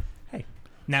say, hey.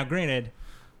 Now, granted,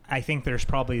 I think there's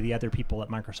probably the other people at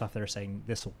Microsoft that are saying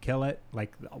this will kill it.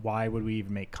 Like, why would we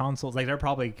even make consoles? Like, they're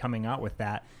probably coming out with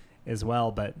that as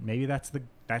well. But maybe that's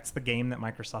the game that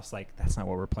Microsoft's like, that's not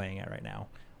what we're playing at right now.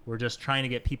 We're just trying to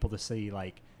get people to see,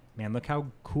 like, man, look how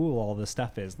cool all this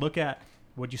stuff is. Look at,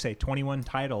 what'd you say, 21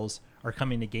 titles are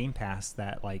coming to Game Pass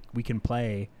that, like, we can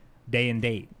play day and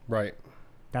date. Right.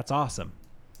 That's awesome.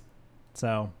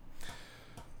 So.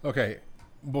 Okay.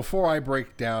 Before I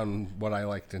break down what I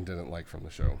liked and didn't like from the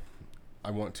show,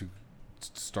 I want to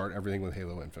start everything with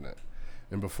Halo Infinite.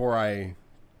 And before I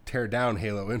tear down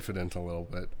Halo Infinite a little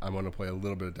bit, I'm going to play a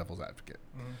little bit of devil's advocate.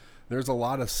 Mm-hmm. There's a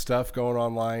lot of stuff going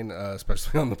online,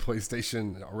 especially on the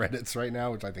PlayStation Reddits right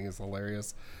now, which I think is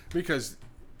hilarious because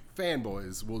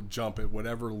fanboys will jump at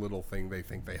whatever little thing they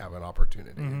think they have an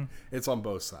opportunity. Mm-hmm. It's on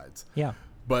both sides. Yeah.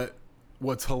 But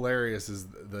what's hilarious is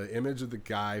the image of the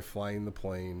guy flying the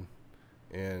plane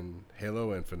in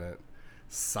Halo Infinite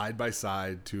side by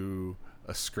side to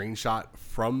a screenshot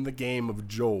from the game of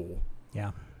Joel.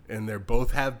 Yeah. and they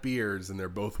both have beards, and they're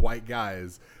both white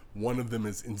guys. One of them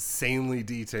is insanely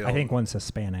detailed. I think one's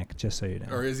Hispanic, just so you know.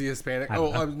 Or is he Hispanic?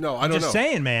 No, I don't know. Just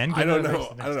saying, man. I don't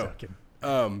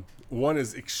know. One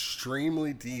is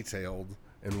extremely detailed,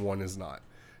 and one is not.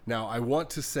 Now, I want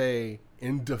to say,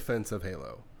 in defense of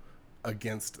Halo,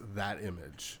 against that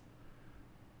image,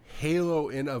 Halo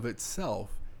in of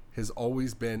itself has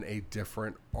always been a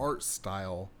different art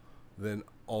style than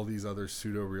all these other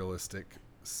pseudo-realistic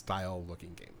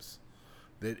style-looking games.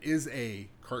 That is a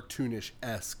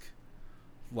cartoonish-esque,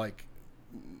 like,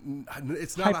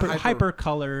 it's not hyper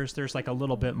colors. There's like a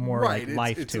little bit more like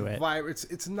life to it.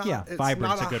 It's not. Yeah, it's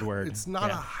vibrant's not a good word. It's not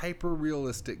a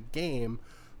hyper-realistic game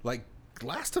like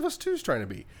Last of Us 2 is trying to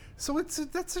be. So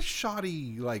that's a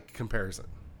shoddy like comparison.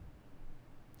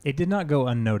 It did not go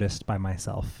unnoticed by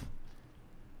myself.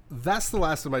 That's the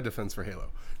last of my defense for Halo.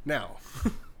 Now,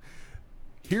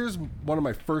 here's one of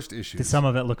my first issues. Did some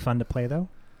of it look fun to play though?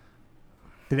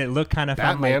 Did it look kind of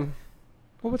Batman? Fun?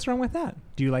 Well, what's wrong with that?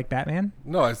 Do you like Batman?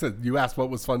 No, I said you asked what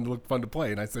was fun to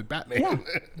play, and I said Batman. Yeah,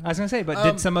 I was gonna say, but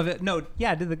did some of it? No,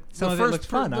 yeah, some of it looked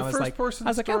fun? I was like,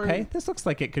 okay, this looks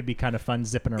like it could be kind of fun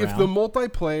zipping around. If the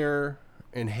multiplayer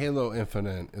in Halo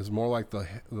Infinite is more like the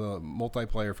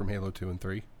multiplayer from Halo 2 and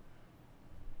 3,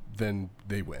 then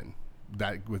they win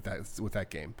with that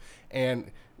game.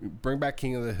 And bring back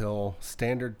King of the Hill,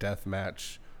 standard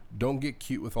deathmatch. Don't get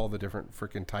cute with all the different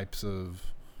freaking types of,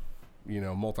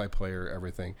 multiplayer,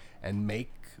 everything, and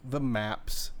make the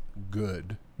maps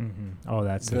good. Mm-hmm. Oh,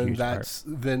 that's a huge part.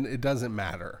 Then it doesn't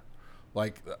matter.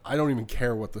 Like, I don't even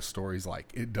care what the story's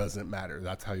like. It doesn't matter.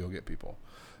 That's how you'll get people.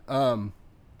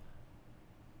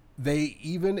 They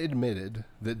even admitted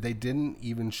that they didn't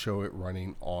even show it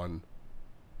running on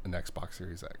an Xbox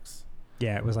Series X.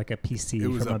 Yeah, it was like a PC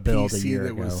from a build a year ago.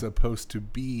 It was a PC that was supposed to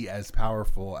be as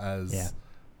powerful as... Yeah.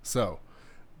 So,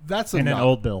 that's an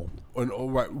old build.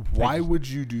 Why would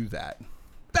you do that?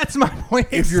 That's my point.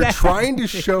 If you're trying to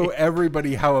show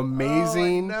everybody how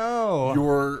amazing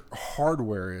your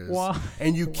hardware is,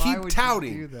 and you keep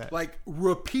touting, like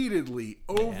repeatedly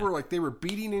over, like they were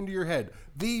beating into your head,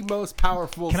 the most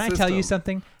powerful system. Can I tell you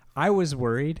something? I was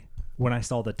worried when I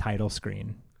saw the title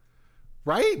screen.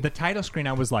 Right? The title screen,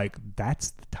 I was like, that's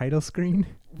the title screen?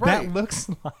 Right. That looks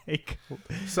like...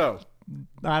 So...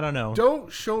 I don't know.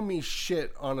 Don't show me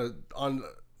shit on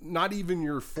not even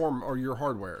your form or your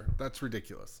hardware. That's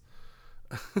ridiculous.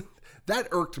 That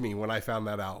irked me when I found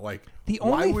that out. Like, the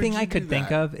only thing I could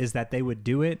think of is that they would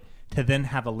do it to then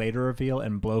have a later reveal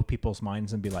and blow people's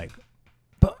minds and be like,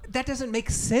 but that doesn't make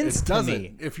sense to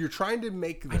me. If you're trying to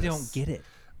make this, I don't get it.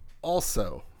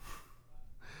 Also,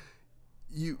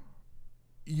 you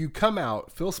come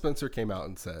out, Phil Spencer came out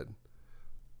and said,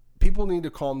 people need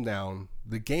to calm down.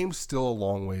 The game's still a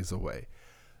long ways away.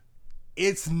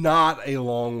 It's not a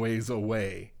long ways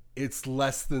away. It's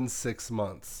less than 6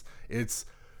 months. It's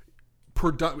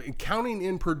counting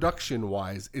in production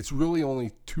wise, it's really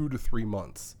only 2 to 3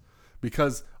 months,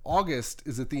 because August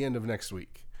is at the end of next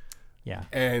week. Yeah.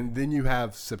 And then you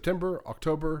have September,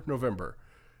 October, November.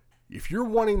 If you're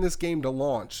wanting this game to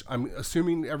launch, I'm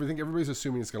assuming everybody's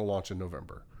assuming it's going to launch in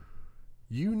November.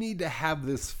 You need to have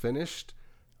this finished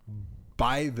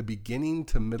by the beginning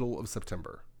to middle of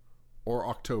September or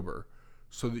October,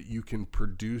 so that you can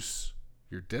produce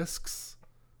your discs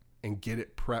and get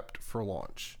it prepped for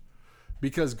launch.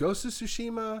 Because Ghost of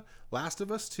Tsushima, Last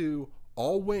of Us 2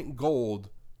 all went gold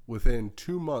within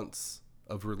 2 months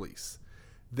of release.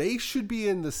 They should be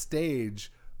in the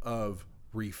stage of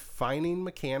refining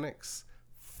mechanics,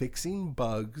 fixing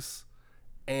bugs,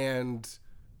 and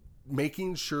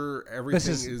making sure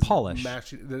everything is polished.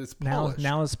 Matching, that it's polished.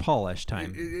 Now is polish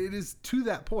time. It is to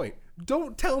that point.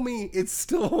 Don't tell me it's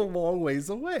still a long ways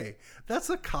away. That's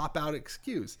a cop-out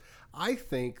excuse. I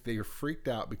think they are freaked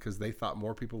out because they thought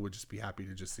more people would just be happy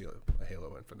to just see a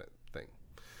Halo Infinite thing.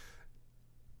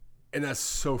 And that's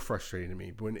so frustrating to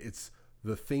me when it's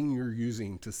the thing you're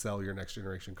using to sell your next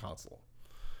generation console.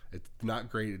 It's not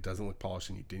great. It doesn't look polished,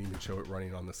 and you didn't even show it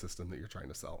running on the system that you're trying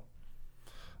to sell.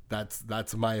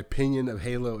 That's my opinion of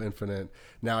Halo Infinite.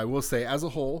 Now, I will say, as a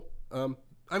whole, you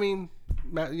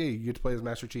get to play as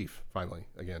Master Chief finally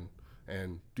again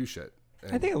and do shit.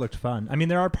 And I think it looked fun. I mean,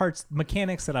 there are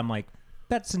mechanics that I'm like,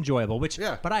 that's enjoyable.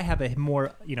 But I have a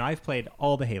more, I've played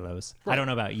all the Halos. Right. I don't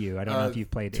know about you. I don't know if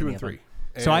you've played 2 any and 3. of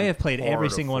them. So I have played every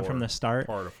single one from the start.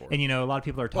 Part of 4. And a lot of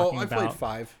people are talking about. I've played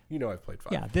 5. I've played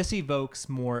 5. Yeah, this evokes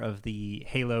more of the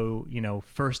Halo.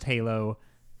 First Halo.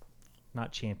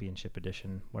 Not Championship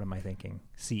Edition. What am I thinking?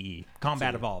 CE.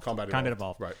 Combat Evolved. Combat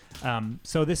Evolved. Right.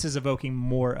 So this is evoking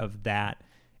more of that.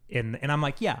 And I'm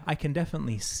like, yeah, I can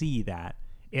definitely see that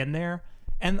in there.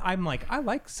 And I'm like, I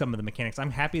like some of the mechanics.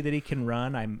 I'm happy that he can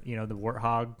run. The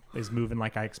Warthog is moving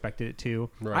like I expected it to.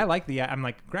 Right. I like I'm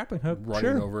like, grappling hook,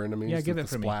 running over enemies. Yeah, give it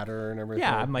for splatter me. And everything.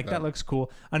 Yeah, I'm like, that looks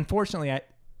cool. Unfortunately,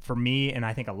 for me, and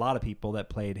I think a lot of people that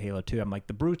played Halo 2, I'm like,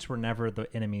 the brutes were never the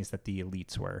enemies that the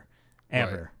elites were,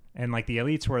 ever. Right. And like the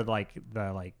elites were like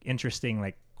the like interesting,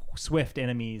 like swift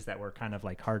enemies that were kind of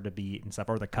like hard to beat and stuff,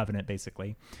 or the Covenant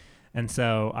basically. And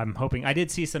so I'm hoping, I did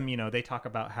see some, they talk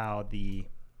about how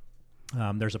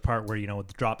there's a part where, the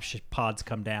drop pods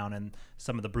come down and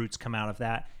some of the brutes come out of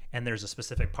that. And there's a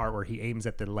specific part where he aims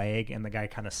at the leg and the guy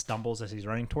kind of stumbles as he's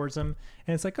running towards him.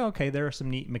 And it's like, okay, there are some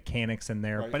neat mechanics in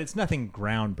there, but it's nothing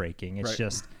groundbreaking. It's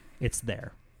just, it's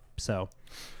there. So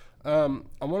I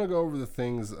want to go over the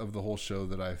things of the whole show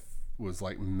that I was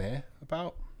like meh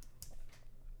about.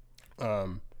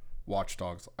 Watch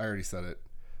Dogs. I already said it.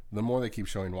 The more they keep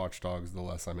showing Watch Dogs, the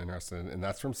less I'm interested in. And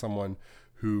that's from someone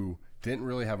who didn't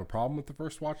really have a problem with the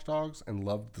first Watch Dogs and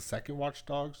loved the second Watch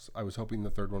Dogs. I was hoping the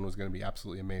third one was going to be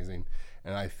absolutely amazing,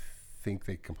 and I think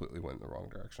they completely went in the wrong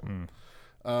direction.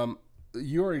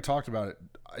 You already talked about it.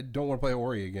 I don't want to play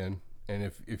Ori again,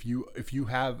 and if you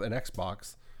have an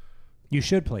Xbox, you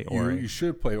should play Ori. You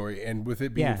should play Ori, and with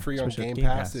it being free on Game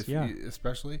Pass,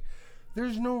 especially,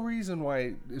 there's no reason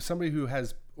why somebody who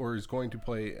has or is going to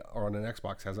play or on an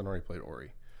Xbox hasn't already played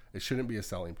Ori. It shouldn't be a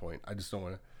selling point. I just don't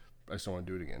want to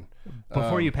do it again.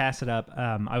 Before you pass it up,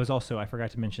 I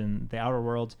forgot to mention the Outer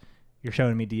Worlds. You're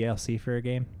showing me DLC for a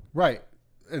game, right?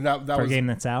 And that for was a game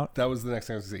that's out. That was the next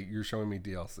thing I was going to say. You're showing me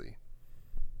DLC,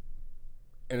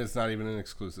 and it's not even an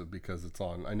exclusive because it's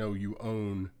on. I know you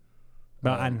own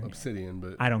Obsidian,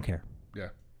 but I don't care. Yeah,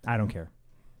 I don't care.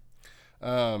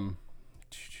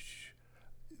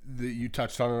 You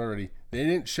touched on it already. They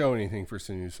didn't show anything for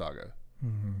Senua Saga.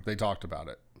 Mm-hmm. They talked about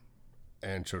it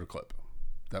and showed a clip.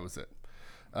 That was it.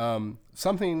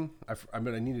 Something I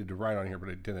needed to write on here, but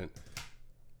I didn't.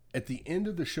 At the end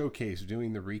of the showcase,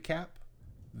 doing the recap,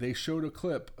 they showed a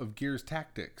clip of Gears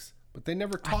Tactics, but they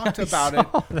never talked about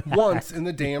it once in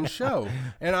the damn show.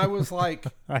 And I was like,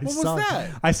 what was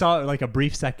that? I saw it like a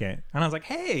brief second, and I was like,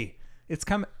 hey, it's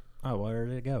coming. Oh, where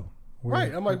did it go?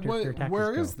 Right. I'm like,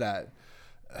 where is that?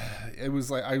 It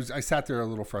was like, I sat there a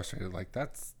little frustrated, like,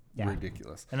 that's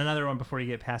ridiculous. And another one before you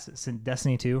get past it,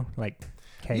 Destiny 2, like,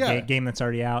 game that's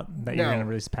already out that you're going to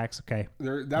release packs. Okay.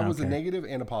 That was a negative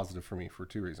and a positive for me for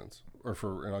two reasons,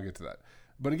 and I'll get to that.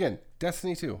 But again,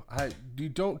 Destiny 2, you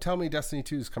don't tell me Destiny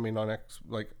 2 is coming on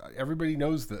like everybody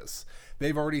knows this.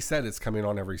 They've already said it's coming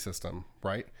on every system,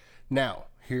 right? Now,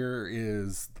 here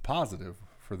is the positive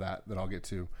for that I'll get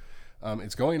to.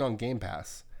 It's going on Game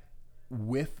Pass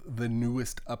with the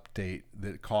newest update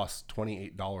that costs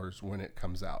 $28 when it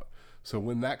comes out. So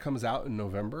when that comes out in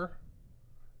November,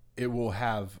 it will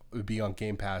be on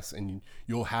Game Pass, and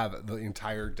you'll have the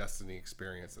entire Destiny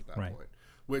experience at that point,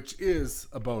 which is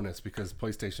a bonus because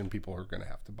PlayStation people are going to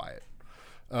have to buy it.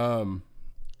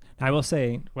 I will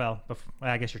say,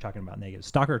 I guess you're talking about negatives.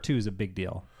 Stalker 2 is a big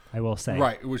deal. I will say,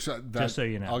 right? Which just so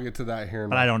you know, I'll get to that here.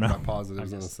 But I don't know my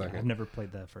positives in a second. I've never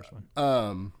played the first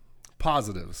one.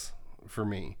 Positives for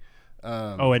me.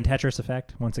 And Tetris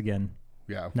Effect once again.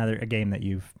 Yeah, a game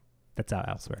that's out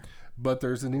elsewhere. But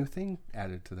there's a new thing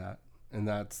added to that, and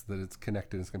that's that it's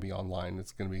connected. It's going to be online.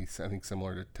 It's going to be, I think,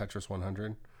 similar to Tetris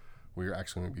 100, where you're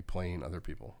actually going to be playing other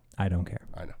people. I don't care.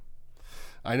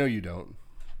 I know you don't,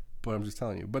 but I'm just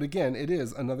telling you. But again, it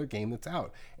is another game that's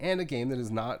out, and a game that is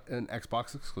not an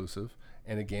Xbox exclusive,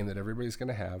 and a game that everybody's going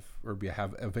to have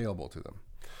have available to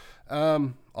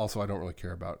them. Also, I don't really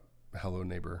care about Hello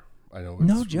Neighbor. I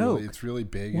know it's really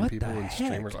big in people and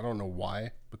streamers. I don't know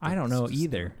why. But I don't know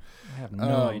either. I have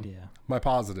no idea. My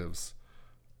positives.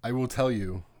 I will tell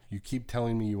you, you keep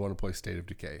telling me you want to play State of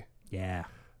Decay. Yeah.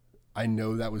 I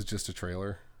know that was just a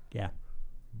trailer. Yeah.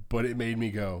 But it made me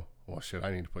go, well, shit,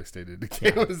 I need to play State of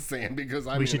Decay with Sam because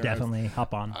we should definitely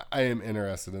hop on. I am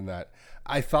interested in that.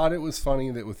 I thought it was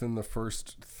funny that within the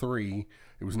first 3,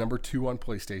 it was number 2 on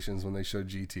PlayStations when they showed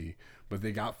GT, but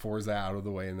they got Forza out of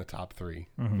the way in the top 3,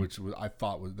 which I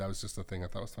thought that was just a thing I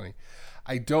thought was funny.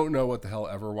 I don't know what the hell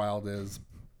Everwild is,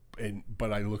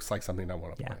 but it looks like something I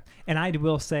want to play. And I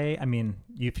will say, I mean,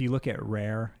 if you look at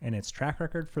Rare and its track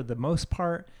record, for the most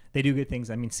part, they do good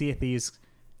things. I mean, Sea of Thieves,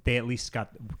 they at least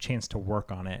got a chance to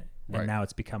work on it, and now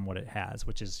it's become what it has,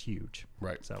 which is huge.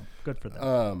 Right. So good for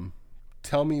them.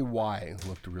 Tell me why it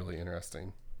looked really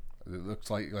interesting. It looks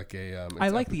like a. I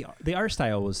like the art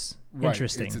style was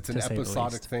interesting. It's an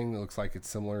episodic thing. It looks like it's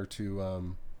similar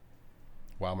to.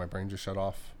 Wow, my brain just shut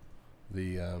off.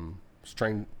 The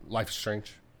Life is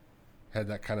Strange had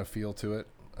that kind of feel to it.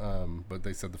 But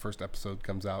they said the first episode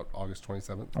comes out August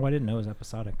 27th. Oh, I didn't know it was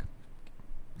episodic.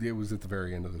 it was at the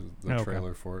very end of the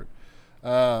trailer for it.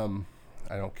 I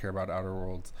don't care about Outer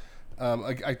Worlds. And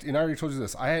I already told you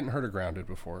this. I hadn't heard of Grounded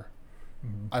before.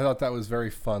 Mm-hmm. I thought that was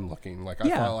very fun looking. Like I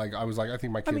thought, like I was like, I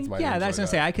think my kids might. Yeah, that's gonna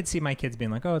say. I could see my kids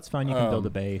being like, "Oh, it's fun. You can build a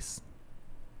base."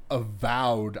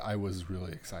 Avowed, I was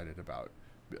really excited about.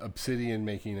 Obsidian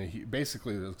making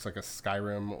basically it looks like a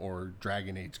Skyrim or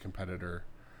Dragon Age competitor.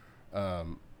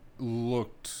 Again,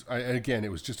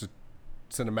 it was just a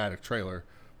cinematic trailer,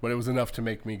 but it was enough to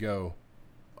make me go,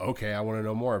 okay, I want to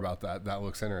know more about that. That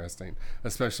looks interesting,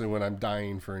 especially when I'm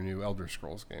dying for a new Elder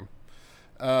Scrolls game.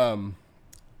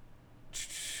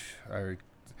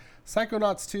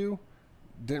 Psychonauts 2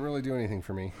 didn't really do anything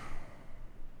for me.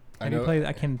 Have you played?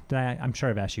 I'm sure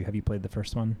I've asked you. Have you played the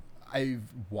first one? I've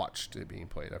watched it being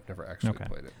played. I've never actually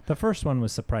played it. The first one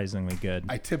was surprisingly good.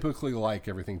 I typically like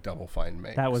everything Double Fine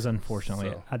makes. That was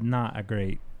unfortunately not a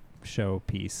great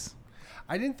showpiece.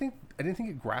 I didn't think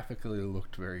it graphically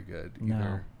looked very good either.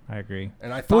 No, I agree.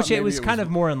 And I thought it was kind of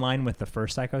more in line with the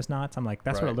first Psychonauts. I'm like,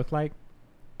 that's what it looked like,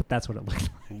 but that's what it looked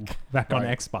like back on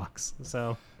Xbox.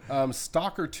 So,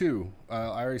 Stalker 2. I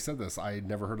already said this. I had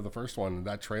never heard of the first one.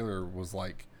 That trailer was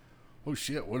like, oh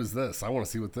shit, what is this? I want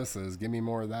to see what this is. Give me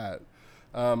more of that.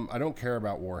 I don't care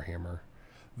about Warhammer.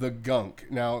 The Gunk.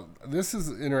 Now, this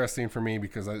is interesting for me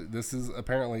because this is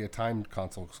apparently a timed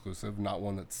console exclusive, not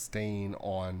one that's staying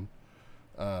on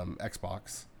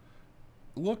Xbox.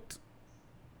 Looked...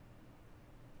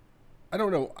 I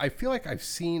don't know. I feel like I've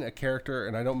seen a character,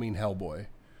 and I don't mean Hellboy,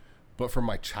 but from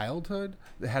my childhood,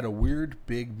 that had a weird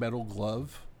big metal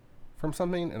glove from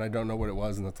something, and I don't know what it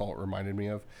was, and that's all it reminded me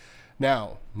of.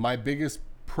 Now, my biggest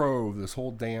pro of this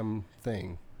whole damn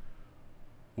thing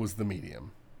was the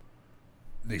medium.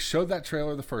 They showed that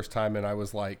trailer the first time, and I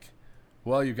was like,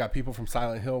 well, you've got people from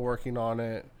Silent Hill working on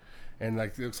it, and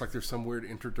like it looks like there's some weird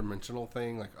interdimensional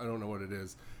thing. Like, I don't know what it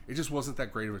is. It just wasn't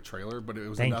that great of a trailer, but it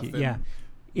was enough. Yeah,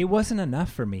 it wasn't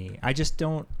enough for me. I just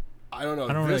don't... I don't know.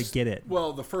 I don't really get it.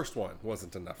 Well, the first one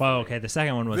wasn't enough for me. Okay, the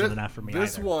second one wasn't enough for me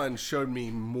This one showed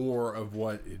me more of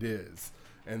what it is.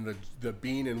 And the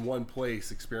being in one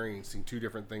place, experiencing two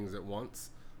different things at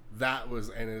once, that was,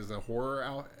 and as a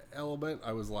horror element,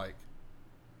 I was like,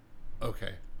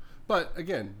 okay. But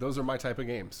again, those are my type of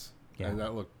games. Yeah. And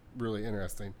that looked really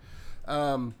interesting.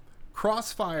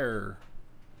 Crossfire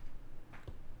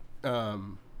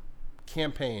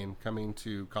campaign coming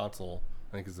to console,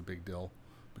 I think is a big deal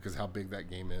because how big that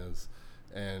game is.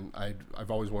 And I've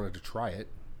always wanted to try it,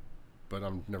 but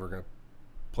I'm never going to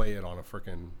play it on a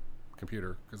frickin'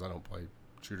 computer because I don't play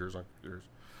shooters on computers.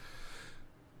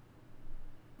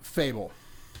 Fable.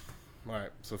 All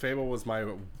right, so Fable was my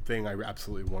thing I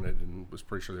absolutely wanted and was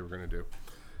pretty sure they were going to do.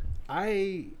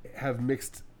 I have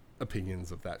mixed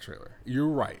opinions of that trailer. You're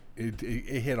right. It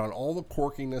hit on all the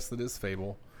quirkiness that is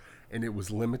Fable, and it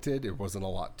was limited. It wasn't a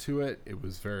lot to it. It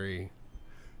was very,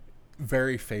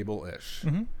 very Fable-ish.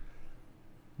 Mm-hmm.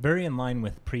 Very in line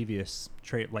with previous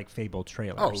Fable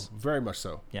trailers. Oh, very much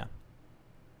so. Yeah.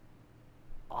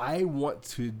 I want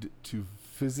to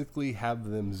physically have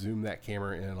them zoom that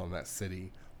camera in on that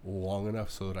city long enough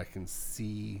so that I can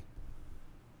see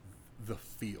the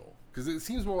feel, because it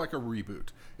seems more like a reboot.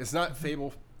 It's not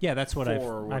Fable. Yeah, that's what I've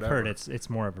heard. It's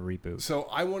more of a reboot. So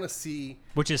I want to see,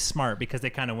 which is smart because they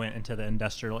kind of went into the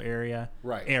industrial era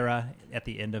at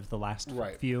the end of the last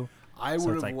few. I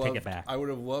would have loved. Take it back. I would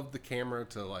have loved the camera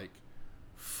to like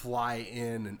fly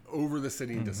in and over the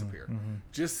city and disappear,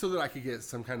 just so that I could get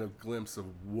some kind of glimpse of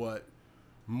what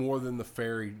more than the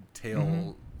fairy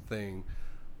tale thing.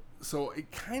 So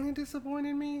it kind of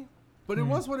disappointed me, but it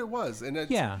was what it was, and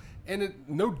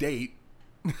no date.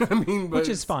 I mean, which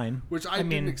is fine. Which I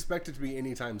didn't expect it to be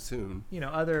anytime soon. You know,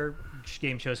 other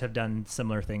game shows have done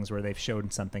similar things where they've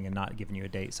showed something and not given you a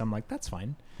date. So I'm like, that's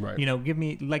fine. Right. You know,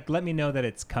 let me know that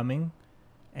it's coming,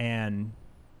 and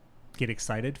get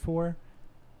excited for.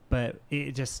 But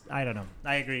it just, I don't know.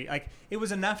 I agree. Like, it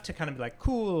was enough to kind of be like,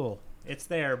 cool, it's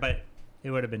there. But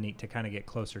it would have been neat to kind of get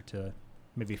closer to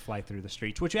maybe fly through the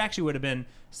streets, which actually would have been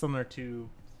similar to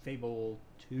Fable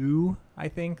 2, I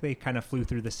think. They kind of flew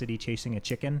through the city chasing a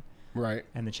chicken. Right.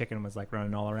 And the chicken was like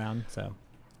running all around. So,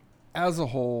 as a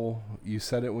whole, you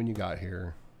said it when you got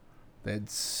here, they had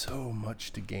so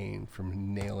much to gain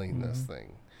from nailing this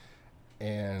thing.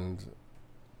 And...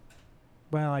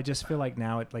 well, I just feel like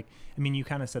now you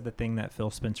kind of said the thing that Phil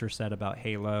Spencer said about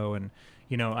Halo, and,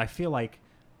 you know, I feel like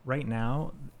right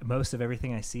now, most of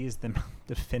everything I see is them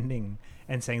defending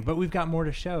and saying, but we've got more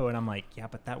to show. And I'm like, yeah,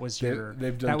 but that was your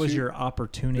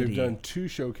opportunity. They've done 2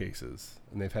 showcases,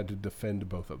 and they've had to defend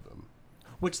both of them.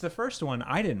 Which the first one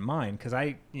I didn't mind because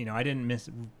I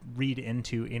didn't read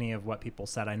into any of what people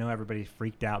said. I know everybody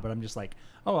freaked out, but I'm just like,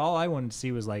 oh, all I wanted to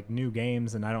see was like new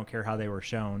games, and I don't care how they were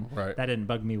shown. Right. That didn't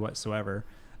bug me whatsoever.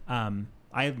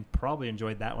 I probably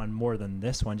enjoyed that one more than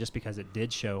this one just because it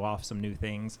did show off some new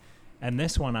things. And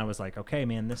this one I was like, okay,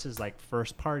 man, this is like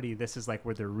first party. This is like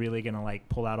where they're really going to like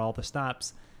pull out all the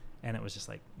stops. And it was just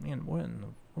like, man, what in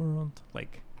the world?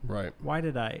 Like, right. Why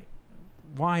did I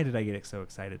get so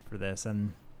excited for this?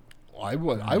 And I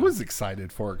was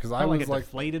excited for it because I was like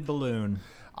deflated balloon.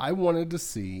 I wanted to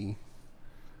see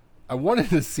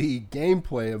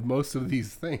gameplay of most of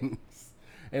these things.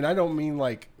 And I don't mean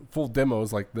like full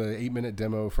demos, like the 8-minute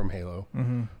demo from Halo,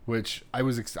 which I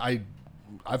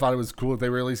thought it was cool that they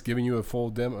were at least giving you a full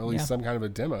demo, at least some kind of a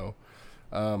demo.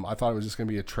 I thought it was just going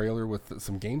to be a trailer with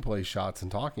some gameplay shots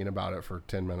and talking about it for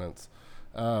 10 minutes.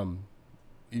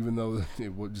 Even though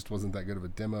it just wasn't that good of a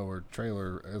demo or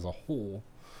trailer as a whole.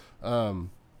 I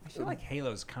feel like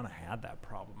Halo's kind of had that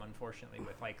problem, unfortunately,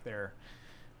 with like their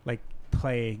like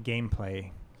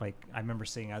gameplay. Like I remember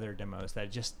seeing other demos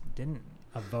that just didn't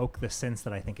evoke the sense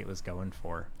that I think it was going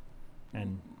for.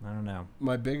 And I don't know.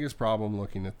 My biggest problem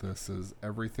looking at this is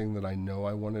everything that I know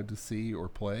I wanted to see or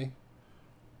play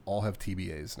all have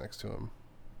TBAs next to them.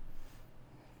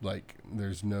 Like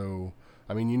there's no,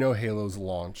 I mean, Halo's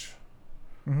launch,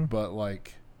 but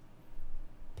like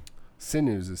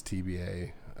Sinews is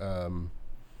TBA.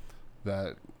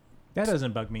 That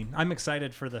doesn't bug me. I'm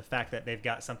excited for the fact that they've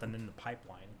got something in the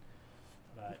pipeline.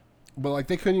 But like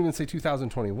they couldn't even say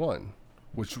 2021,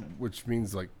 which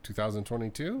means like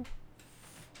 2022.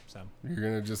 So you're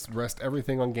gonna just rest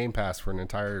everything on Game Pass for an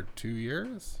entire 2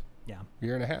 years? Yeah,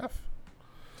 year and a half.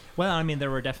 Well, I mean,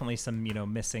 there were definitely some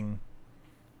missing.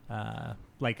 There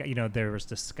was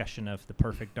discussion of the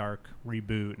Perfect Dark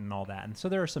reboot and all that, and so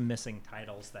there are some missing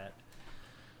titles that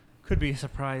could be a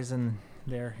surprise in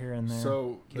there here and there.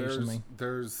 So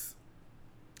there's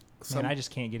Man, I just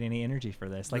can't get any energy for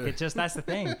this. Like, that's the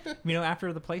thing.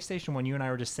 After the PlayStation one, you and I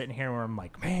were just sitting here where I'm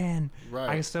like, man, right.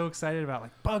 I was so excited about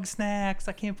like Bug Snacks.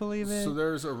 I can't believe it. So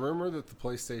there's a rumor that the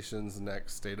PlayStation's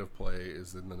next state of play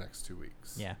is in the next 2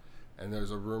 weeks. Yeah. And there's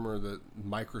a rumor that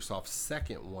Microsoft's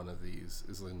second one of these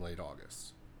is in late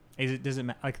August. Does it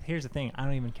matter? Like, here's the thing. I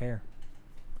don't even care.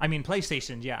 I mean,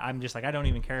 PlayStation, yeah. I'm just like, I don't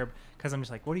even care because I'm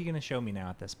just like, what are you going to show me now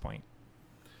at this point?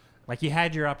 Like, you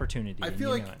had your opportunity. I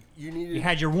feel like you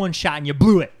had your one shot and you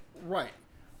blew it. Right.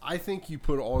 I think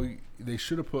they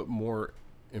should have put more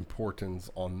importance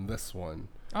on this one.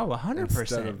 Oh, 100%.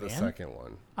 Instead of the second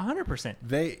one.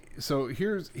 100%. So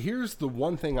here's the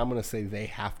one thing I'm going to say they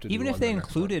have to do. Even if they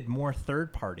included more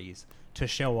third parties to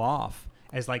show off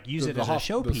as like use it as a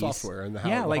showpiece. The software and the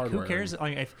who cares?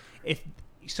 Like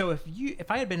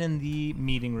if I had been in the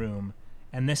meeting room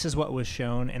and this is what was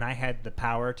shown and I had the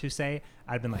power to say,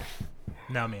 I'd been like,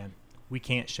 no, man, we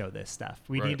can't show this stuff.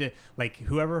 We need to, like,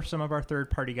 whoever some of our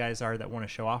third-party guys are that want to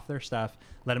show off their stuff,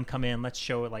 let them come in. Let's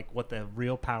show like what the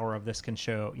real power of this can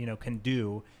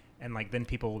do. And like then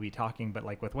people will be talking. But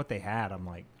like with what they had, I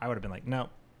would have been like, no,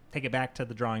 take it back to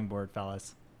the drawing board,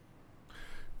 fellas.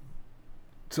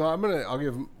 So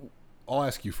I'll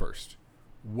ask you first.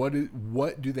 What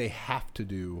do they have to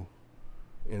do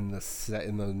in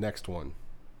the next one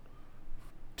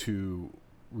to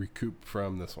recoup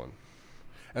from this one?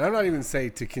 And I'm not even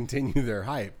saying to continue their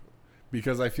hype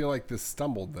because I feel like this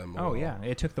stumbled them. Oh yeah,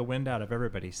 it took the wind out of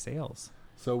everybody's sails.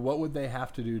 So what would they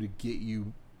have to do to get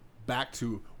you back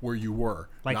to where you were?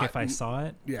 Like if I saw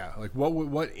it? Yeah, like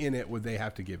what in it would they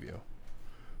have to give you?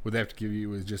 Would they have to give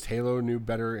you is just Halo, new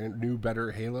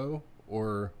better Halo,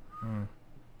 or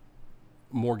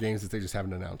more games that they just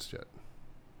haven't announced yet?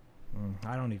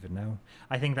 I don't even know.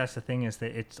 I think that's the thing is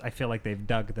that I feel like they've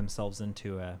dug themselves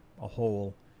into a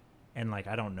hole, and like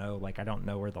I don't know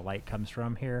where the light comes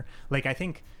from here. Like I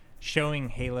think showing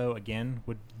Halo again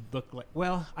would look like,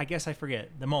 well, I guess I forget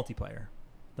the multiplayer.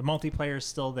 The multiplayer is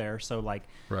still there, so like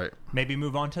maybe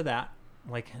move on to that.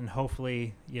 Like, and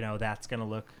hopefully that's gonna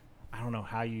look. I don't know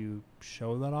how you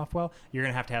show that off well. You're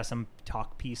going to have some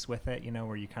talk piece with it,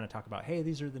 where you kind of talk about, hey,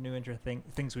 these are the new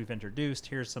things we've introduced.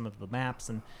 Here's some of the maps.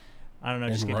 And I don't know,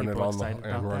 just get people excited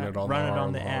about that. Run it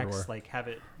on the X, like have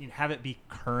it be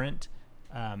current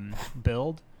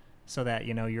build so that,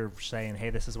 you're saying, hey,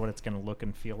 this is what it's going to look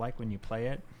and feel like when you play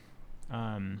it.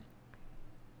 I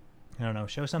don't know,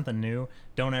 show something new.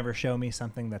 Don't ever show me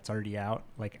something that's already out.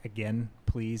 Like, again,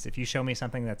 please, if you show me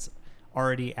something that's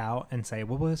already out and say,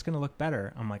 well, it's going to look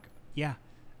better. I'm like, yeah,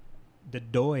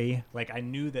 like I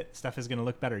knew that stuff is going to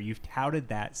look better. You've touted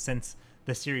that since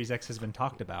the Series X has been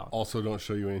talked about. Also, don't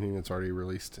show you anything that's already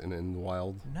released and in the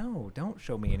wild. No, don't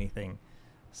show me anything.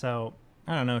 So,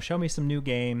 I don't know. Show me some new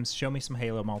games. Show me some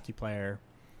Halo multiplayer.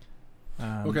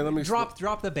 Okay, let me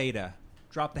drop the beta.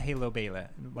 Drop the Halo beta,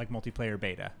 like multiplayer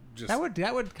beta.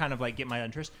 That would kind of like get my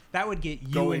interest. That would get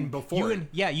you and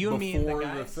me and the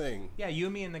guys. Thing. Yeah, you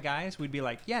and me and the guys. We'd be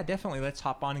like, yeah, definitely. Let's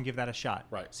hop on and give that a shot.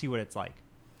 Right. See what it's like.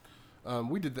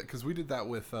 We did that because we did that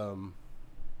with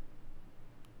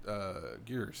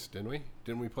Gears, didn't we?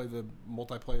 Didn't we play the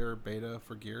multiplayer beta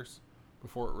for Gears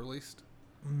before it released?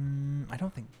 I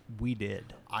don't think we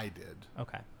did. I did.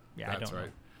 Okay. Yeah, that's I don't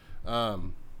right.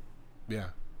 Know. Yeah.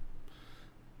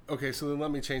 Okay, so then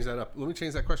let me change that up. Let me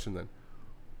change that question then.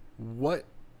 What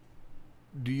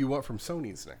do you want from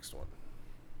Sony's next one?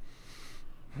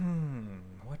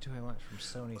 What do I want from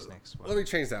Sony's next one? Let me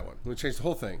change that one. Let me change the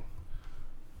whole thing.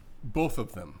 Both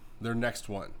of them, their next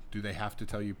one. Do they have to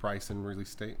tell you price and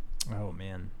release date? Oh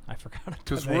man, I forgot.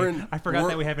 Because I forgot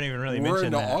that we haven't even really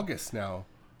mentioned that. We're into August now,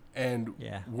 and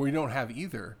we don't have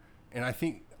either. And I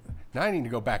think now I need to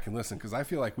go back and listen because I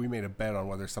feel like we made a bet on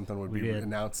whether something would be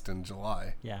announced in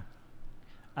July. Yeah.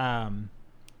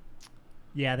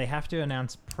 Yeah, they have to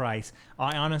announce price.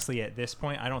 I honestly, at this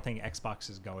point, I don't think Xbox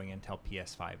is going until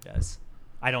PS5 does.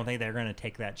 I don't think they're going to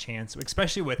take that chance,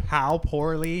 especially with how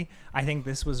poorly I think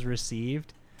this was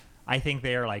received. I think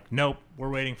they're like, nope, we're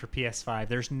waiting for PS5.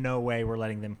 There's no way we're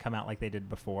letting them come out like they did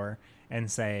before and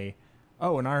say,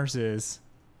 oh, and ours is,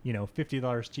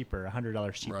 $50 cheaper,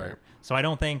 $100 cheaper. Right. So I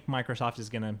don't think Microsoft is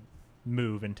going to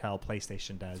move until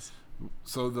PlayStation does.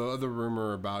 So the other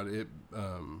rumor about it,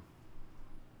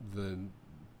 the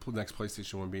next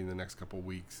PlayStation one being the next couple of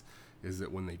weeks, is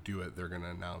that when they do it, they're going to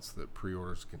announce that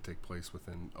pre-orders can take place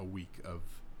within a week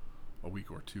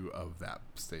or two of that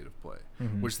state of play.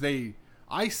 Mm-hmm. Which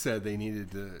I said they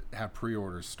needed to have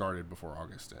pre-orders started before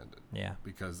August ended. Yeah.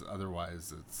 Because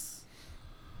otherwise it's...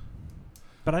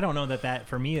 But I don't know that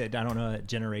for me, I don't know that it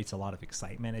generates a lot of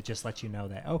excitement. It just lets you know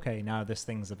that, okay, now this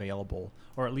thing's available.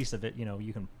 Or at least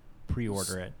you can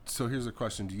pre-order it. So here's a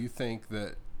question. Do you think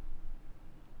that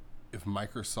if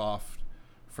Microsoft,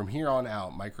 from here on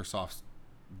out, Microsoft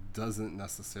doesn't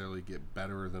necessarily get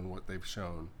better than what they've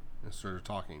shown and started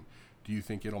talking, do you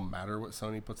think it'll matter what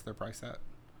Sony puts their price at?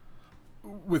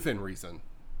 Within reason.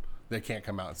 They can't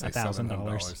come out and say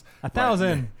 $700.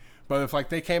 $1,000. But if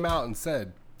they came out and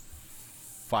said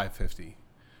 $550,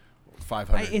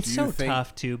 $500, it's so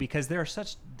tough too because there are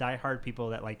such diehard people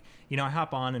that I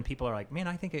hop on and people are like, man,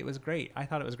 I think it was great. I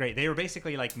thought it was great. They were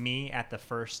basically like me at the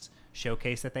first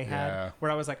showcase that they had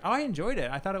where I was like, oh, I enjoyed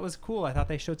it. I thought it was cool. I thought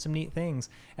they showed some neat things.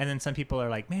 And then some people are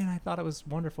like, man, I thought it was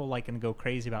wonderful, and go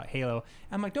crazy about Halo.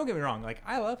 And I'm like, don't get me wrong.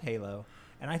 I love Halo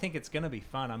and I think it's going to be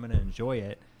fun. I'm going to enjoy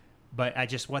it. But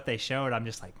what they showed, I'm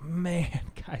just like, man,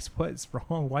 guys, what's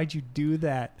wrong? Why'd you do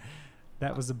that?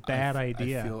 That was a bad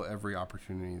idea. I feel every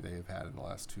opportunity they've had in the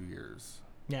last 2 years.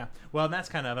 Yeah. Well, that's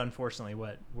kind of unfortunately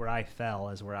where I fell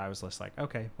is where I was just like,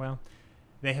 okay, well,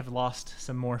 they have lost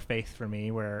some more faith for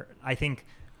me where I think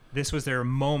this was their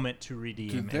moment to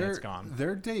redeem and it's gone.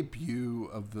 Their debut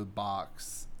of the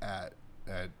box at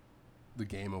the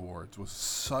Game Awards was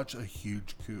such a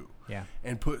huge coup. Yeah.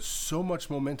 And put so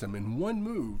much momentum in one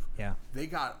move. Yeah. They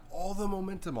got all the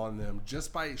momentum on them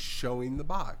just by showing the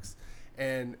box.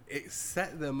 And it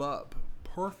set them up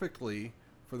perfectly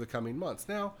for the coming months.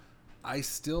 Now, I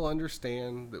still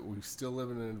understand that we still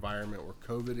live in an environment where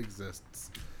COVID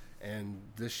exists, and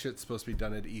this shit's supposed to be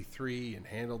done at E3 and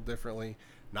handled differently,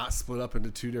 not split up into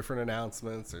two different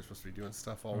announcements. They're supposed to be doing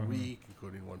stuff all week,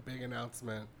 including one big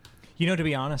announcement. To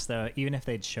be honest, though, even if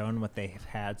they'd shown what they've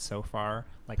had so far,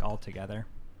 all together,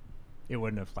 it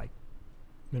wouldn't have,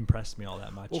 impressed me all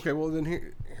that much. Okay, well then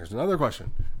here's another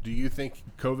question. Do you think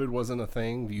COVID wasn't a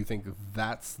thing? Do you think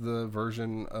that's the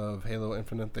version of Halo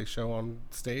Infinite they show on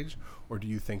stage? Or do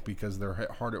you think because they're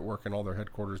hard at work in all their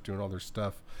headquarters doing all their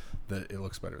stuff that it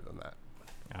looks better than that?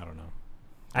 I don't know.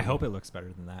 I hope it looks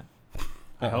better than that.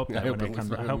 I hope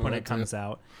when it comes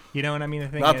out. You know what I mean? The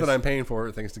thing Not that I'm paying for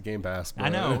it thanks to Game Pass. But. I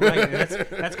know. Right?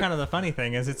 That's kind of the funny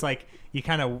thing is it's you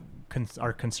kind of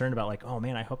are concerned about oh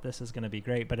man, I hope this is going to be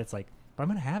great. But it's but I'm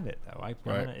going to have it though.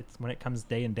 It's when it comes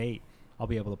day and date, I'll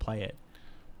be able to play it.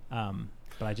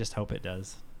 But I just hope it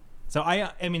does. So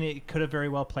I mean, it could have very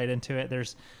well played into it.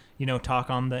 There's,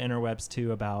 talk on the interwebs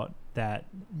too about that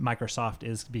Microsoft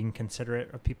is being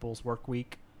considerate of people's work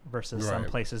week versus some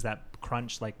places that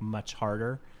crunch much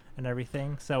harder and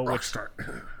everything. So Rockstar.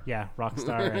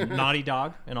 Rockstar and Naughty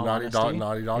Dog and all Naughty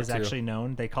Dog is too. Actually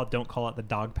known. They don't call it the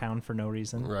dog pound for no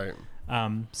reason. Right.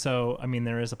 So I mean,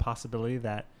 there is a possibility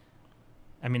that,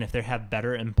 if they have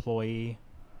better employee,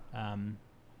 kind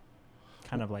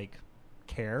of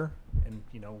care and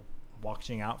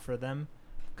watching out for them,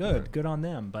 good on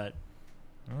them. But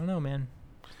I don't know, man.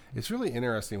 It's really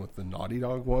interesting with the Naughty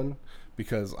Dog one,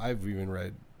 because I've even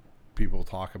read people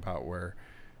talk about where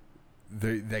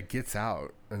that gets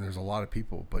out and there's a lot of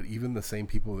people, but even the same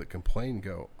people that complain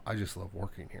go, I just love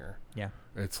working here. Yeah.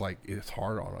 It's like, it's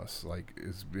hard on us. Like,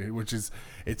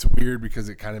 it's weird because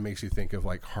it kind of makes you think of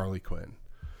like Harley Quinn,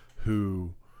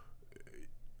 who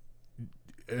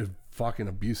a fucking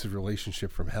abusive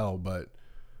relationship from hell, but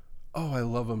I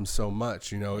love him so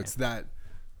much. It's that,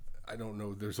 I don't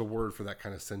know, there's a word for that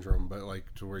kind of syndrome, but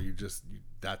like to where you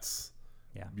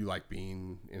like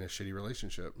being in a shitty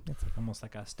relationship. It's like almost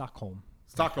like a Stockholm.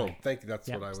 Thank you. That's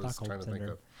what I was trying to think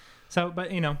of. So, but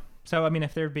I mean,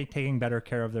 if they're taking better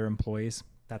care of their employees,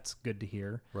 that's good to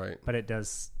hear. Right. But it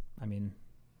does, I mean,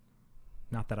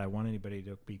 not that I want anybody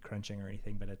to be crunching or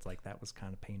anything, but it's like, that was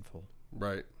kind of painful.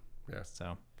 Right. Yeah.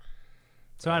 So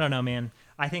I don't know, man.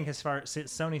 I think as far as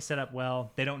Sony set up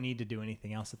well, they don't need to do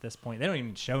anything else at this point. They don't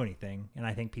even show anything. And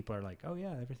I think people are like, oh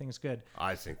yeah, everything's good.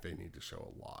 I think they need to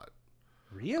show a lot.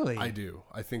 Really? I do.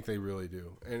 I think they really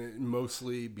do. And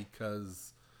mostly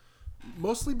because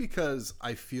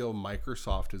I feel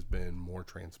Microsoft has been more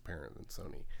transparent than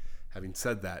Sony. Having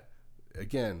said that,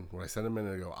 again, what I said a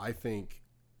minute ago, I think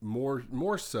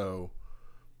more so,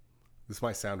 this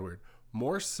might sound weird,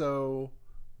 more so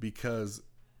because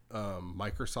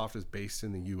Microsoft is based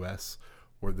in the U.S.,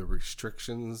 where the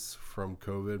restrictions from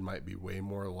COVID might be way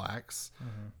more lax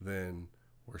than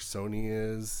where Sony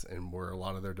is and where a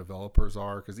lot of their developers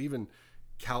are. Because even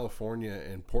California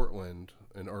and Portland,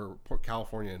 or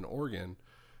California and Oregon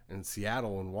and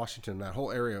Seattle and Washington, that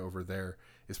whole area over there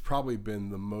has probably been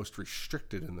the most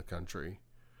restricted in the country.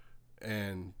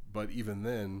 But even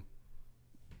then,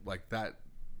 like that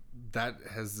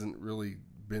hasn't really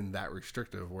been that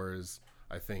restrictive. Whereas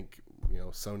I think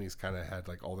Sony's kind of had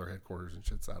like all their headquarters and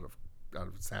shit's out of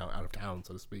town,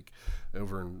 so to speak,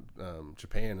 over in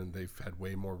Japan, and they've had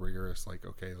way more rigorous. Like,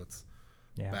 okay, let's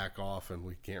back off, and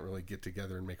we can't really get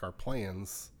together and make our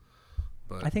plans.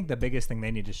 But I think the biggest thing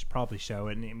they need to probably show,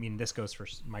 and I mean this goes for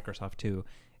Microsoft too,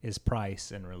 is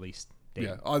price and release date.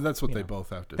 Yeah, that's what they both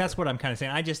have to. That's what I'm kind of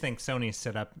saying. I just think Sony's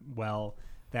set up well.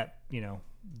 That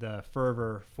the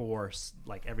fervor for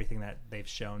like everything that they've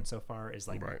shown so far is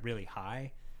like really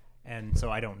high, and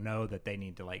so I don't know that they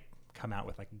need to like come out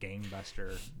with like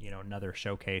gangbuster, another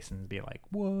showcase and be like,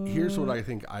 whoa. Here's what I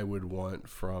think I would want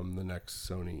from the next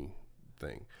Sony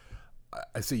thing.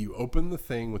 I say you open the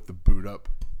thing with the boot up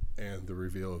and the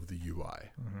reveal of the UI.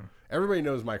 Everybody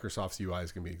knows Microsoft's UI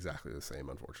is going to be exactly the same,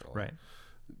 unfortunately. Right.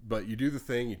 But you do the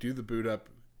thing, you do the boot up,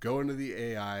 go into the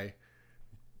AI,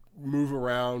 move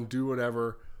around, do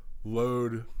whatever,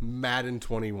 load Madden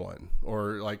 21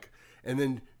 or like, and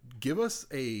then give us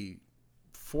a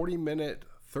 40-minute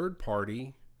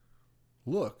third-party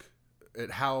look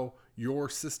at how your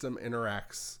system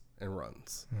interacts and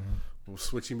runs. We'll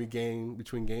switching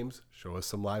between games, show us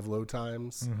some live load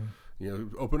times.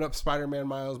 Open up Spider-Man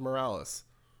Miles Morales,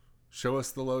 show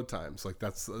us the load times. Like,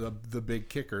 that's the big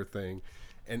kicker thing,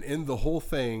 and end the whole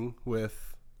thing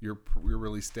with your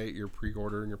release date, your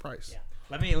pre-order, and your price. Yeah.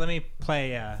 Let me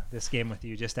play this game with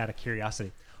you just out of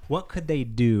curiosity. What could they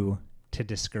do to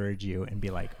discourage you and be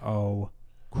like, oh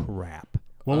crap?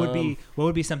 What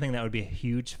would be something that would be a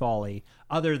huge folly,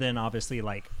 other than obviously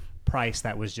like price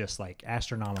that was just like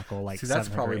astronomical, like that's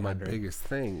probably my biggest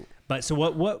thing. But so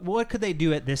what could they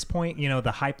do at this point?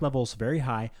 The hype level's very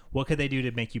high. What could they do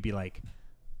to make you be like,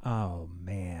 oh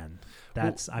man,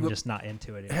 I'm just not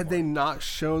into it anymore. Had they not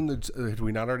shown had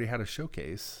we not already had a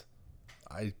showcase,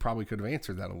 I probably could have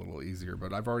answered that a little easier.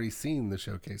 But I've already seen the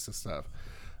showcase of stuff.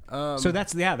 So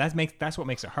that's what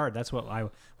makes it hard. That's what I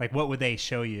like. What would they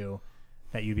show you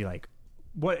that you'd be like,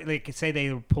 what? Like, say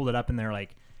they pulled it up and they're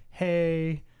like,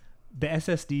 hey, the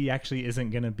SSD actually isn't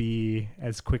going to be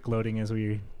as quick loading as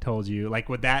we told you. Like,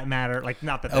 would that matter? Like,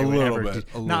 not that they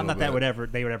would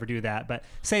ever do that, but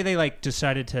say they like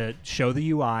decided to show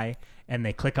the UI and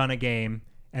they click on a game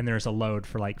and there's a load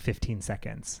for like 15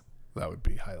 seconds. That would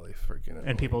be highly freaking annoying.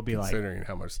 And people would be like, considering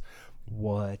how much.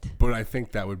 What? But I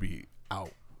think that would be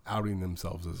outing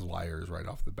themselves as liars right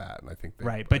off the bat. And I think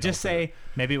right. But just say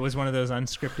maybe it was one of those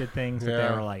unscripted things that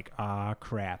they were like,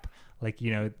 crap. Like,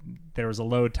 there was a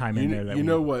load time in there.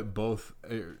 That what both,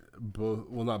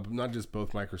 well, not just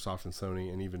both Microsoft and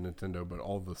Sony and even Nintendo, but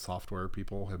all the software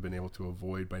people have been able to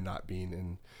avoid by not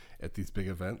being at these big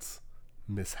events.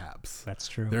 Mishaps. That's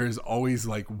true. There is always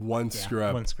like one screw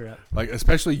up. One screw up. Like,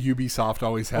 especially Ubisoft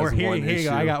always has one issue. Here you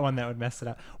go. I got one that would mess it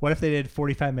up. What if they did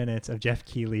 45 minutes of Jeff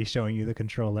Keighley showing you the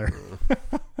controller?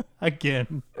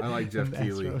 Again. I like Jeff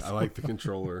Keighley. I like the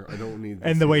controller. I don't need.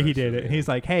 And the way he did it, he's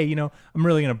like, "Hey, I'm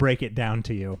really gonna break it down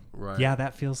to you. Right. Yeah,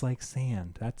 that feels like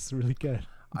sand. That's really good."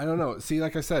 I don't know. See,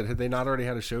 like I said, had they not already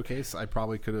had a showcase, I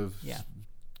probably could have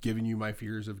given you my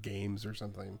fears of games or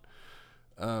something.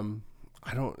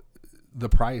 I don't. The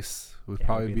price would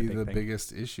probably be the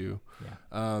biggest issue.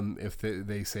 Yeah. If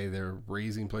they say they're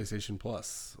raising PlayStation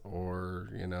Plus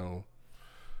or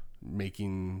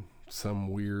making some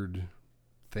weird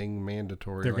thing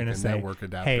mandatory, they're like gonna say, network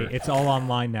adapter. "Hey, it's all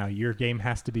online now. Your game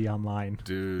has to be online."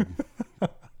 Dude,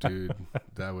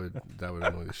 that would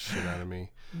annoy the shit out of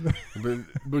me. But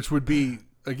which would be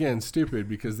again stupid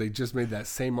because they just made that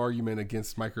same argument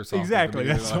against Microsoft. Exactly,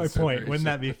 that's my point. Wouldn't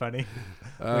that be funny?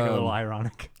 Like a little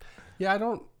ironic. Yeah,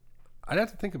 I'd have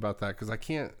to think about that because I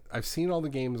can't. I've seen all the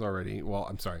games already. Well,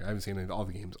 I'm sorry, I haven't seen all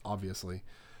the games. Obviously,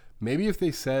 maybe if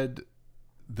they said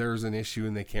there's an issue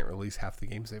and they can't release half the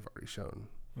games they've already shown.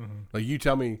 Mm-hmm. Like you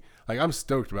tell me, like I'm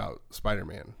stoked about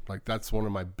Spider-Man. Like that's one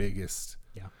of my biggest.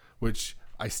 Yeah. Which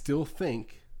I still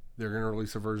think they're going to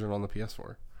release a version on the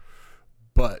PS4,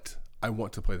 but I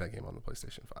want to play that game on the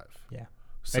PlayStation 5. Yeah.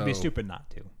 So, it'd be stupid not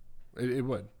to. It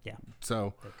would. Yeah.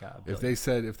 So if they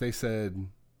said,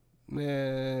 nah,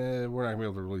 we're not gonna be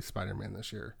able to release Spider-Man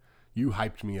this year, you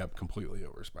hyped me up completely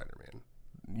over Spider-Man.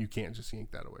 You can't just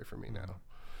yank that away from me now.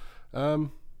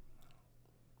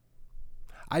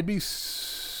 I'd be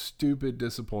stupid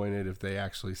disappointed if they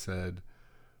actually said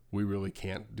we really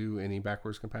can't do any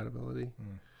backwards compatibility.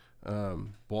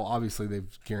 Well, obviously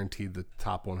they've guaranteed the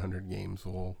top 100 games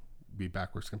will be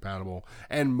backwards compatible,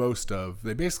 and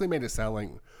they basically made it sound like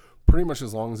pretty much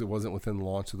as long as it wasn't within the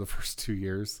launch of the first 2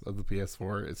 years of the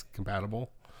PS4, it's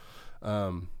compatible.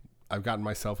 I've gotten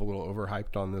myself a little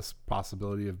overhyped on this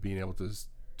possibility of being able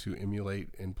to emulate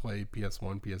and play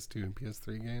PS1, PS2, and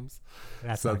PS3 games.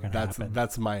 That's not going to happen.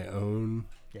 That's my own.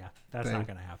 Yeah, that's thing. Not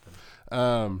going to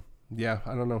happen. Yeah,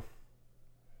 I don't know.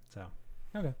 So,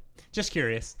 okay. Just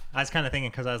curious. I was kind of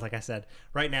thinking because like I said,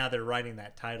 right now they're riding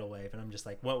that tidal wave, and I'm just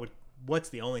like, what's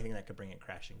the only thing that could bring it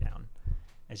crashing down?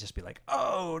 It's just be like,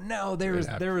 oh no, there was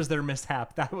their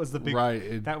mishap. That was the big.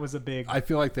 Right. That was a big. I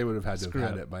feel like they would have had to have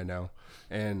had it by now,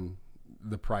 and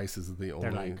the price is the only.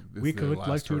 They're like, we could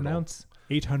like to announce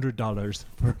 $800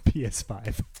 for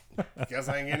PS5. Guess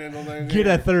I ain't getting it. Get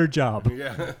a third job.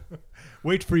 Yeah.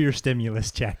 Wait for your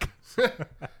stimulus check.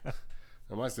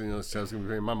 My stimulus check's gonna be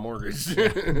paying my mortgage.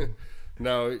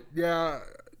 No, yeah.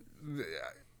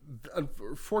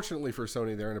 Unfortunately for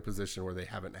Sony, they're in a position where they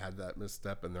haven't had that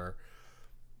misstep, and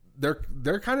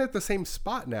they're kind of at the same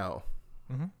spot now.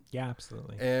 Mm-hmm. Yeah,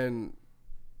 absolutely. And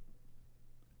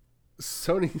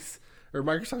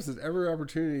Microsoft has every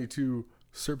opportunity to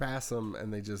surpass them,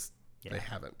 and they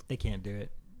haven't. They can't do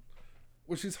it,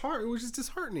 which is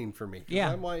disheartening for me.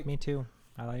 Yeah, I'm like, me too.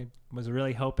 I was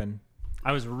really hoping.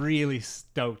 I was really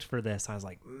stoked for this. I was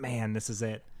like, man, this is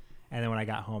it. And then when I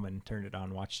got home and turned it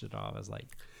on, watched it all, I was like,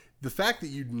 the fact that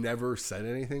you never said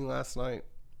anything last night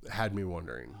had me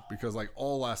wondering, because like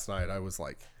all last night I was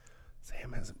like,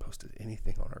 Sam hasn't posted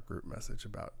anything on our group message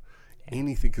about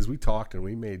anything, because we talked and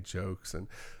we made jokes, and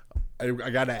I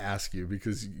got to ask you,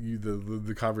 because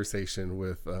the conversation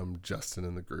with Justin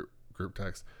in the group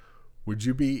text, would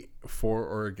you be for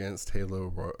or against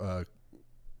Halo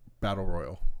Battle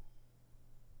Royale?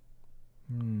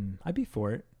 I'd be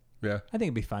for it. Yeah, I think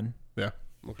it'd be fun. Yeah.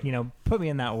 Okay. Put me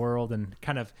in that world and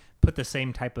kind of put the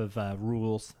same type of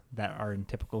rules that are in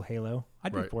typical Halo.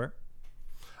 I'd be for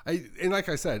it. And like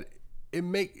I said,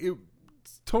 it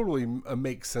totally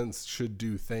makes sense, should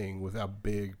do thing with how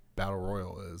big Battle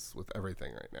Royale is with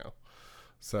everything right now.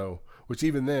 So, which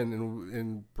even then,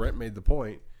 and Brent made the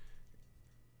point,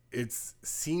 it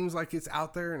seems like it's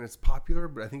out there and it's popular,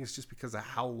 but I think it's just because of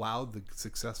how loud the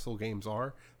successful games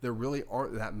are. There really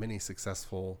aren't that many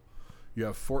successful. You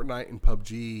have Fortnite and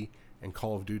PUBG and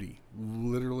Call of Duty.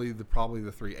 Literally, probably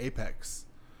the three. Apex.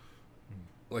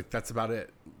 Like, that's about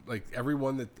it. Like,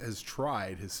 everyone that has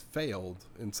tried has failed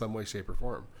in some way, shape, or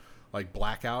form. Like,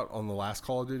 Blackout on the last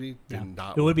Call of Duty did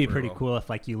not. It would be pretty cool if,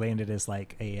 like, you landed as,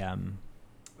 like, a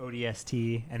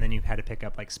ODST, and then you had to pick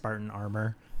up, like, Spartan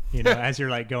armor. As you're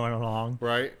like going along,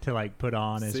 right? To like put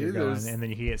on as you're going, and then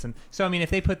you get some. So I mean, if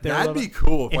they put that'd be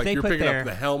cool. If like you're picking up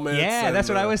the helmets. Yeah, that's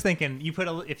what I was thinking. They put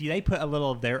a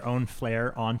little of their own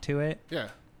flair onto it. Yeah,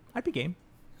 I'd be game.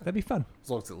 That'd be fun. As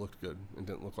long as it looked good and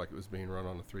didn't look like it was being run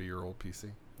on a 3-year-old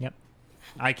PC. Yep.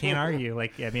 I can't argue.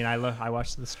 Like, I mean, I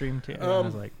watched the stream too. And I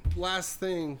was like, last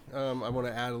thing, I want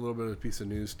to add a little bit of a piece of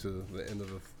news to the end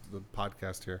of the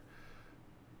podcast here.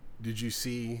 Did you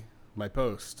see my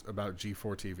post about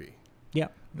G4 TV? Yeah,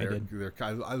 I did.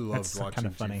 I loved watching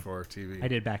G4 TV. I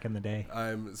did back in the day.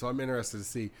 So I'm interested to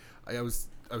see. I was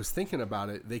thinking about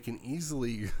it. They can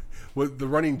easily. What the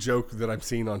running joke that I'm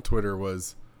seeing on Twitter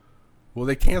was, well,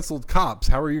 they canceled Cops.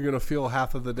 How are you going to fill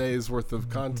half of the day's worth of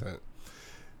content?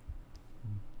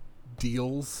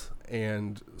 Deals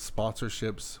and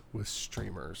sponsorships with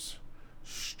streamers.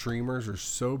 Streamers are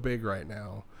so big right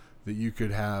now that you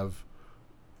could have.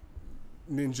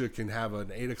 Ninja can have an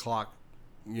 8 o'clock,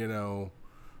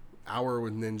 hour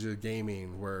with Ninja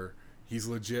Gaming where he's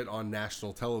legit on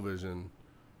national television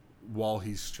while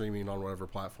he's streaming on whatever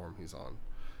platform he's on.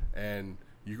 And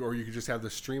you could just have the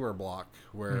streamer block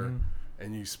where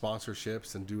and you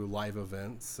sponsorships and do live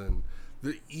events, and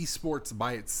the esports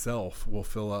by itself will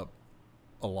fill up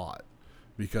a lot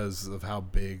because of how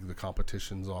big the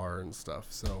competitions are and stuff.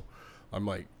 So I'm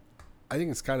like, I think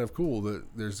it's kind of cool that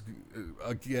there's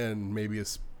again maybe a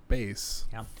space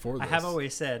for this. I have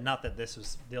always said, not that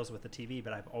this deals with the TV,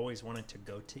 but I've always wanted to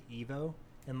go to EVO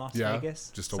in Las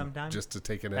Vegas sometime. Just to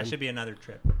take it in. That should be another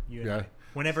trip. You and I.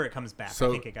 Whenever it comes back. I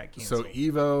think it got canceled. So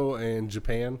EVO and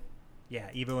Japan? Yeah,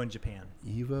 EVO in Japan.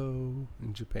 EVO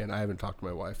in Japan. I haven't talked to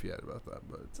my wife yet about that,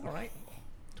 but it's all right.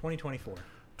 2024.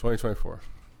 2024.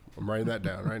 I'm writing that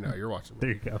down right now. You're watching. There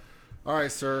you go. All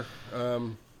right, sir.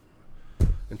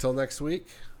 Until next week.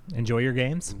 Enjoy your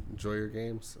games. Enjoy your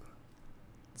games.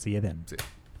 See you then. See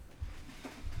you.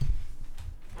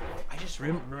 I just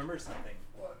remember something.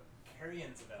 What?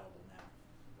 Carrion's available now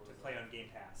to play on Game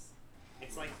Pass.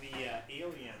 It's like the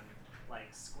alien,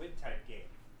 squid type game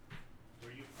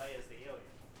where you play as the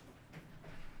alien.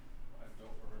 I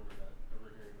don't remember that.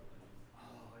 Ever hearing about that.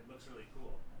 Oh, it looks really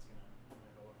cool. I'm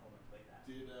gonna go home and play that.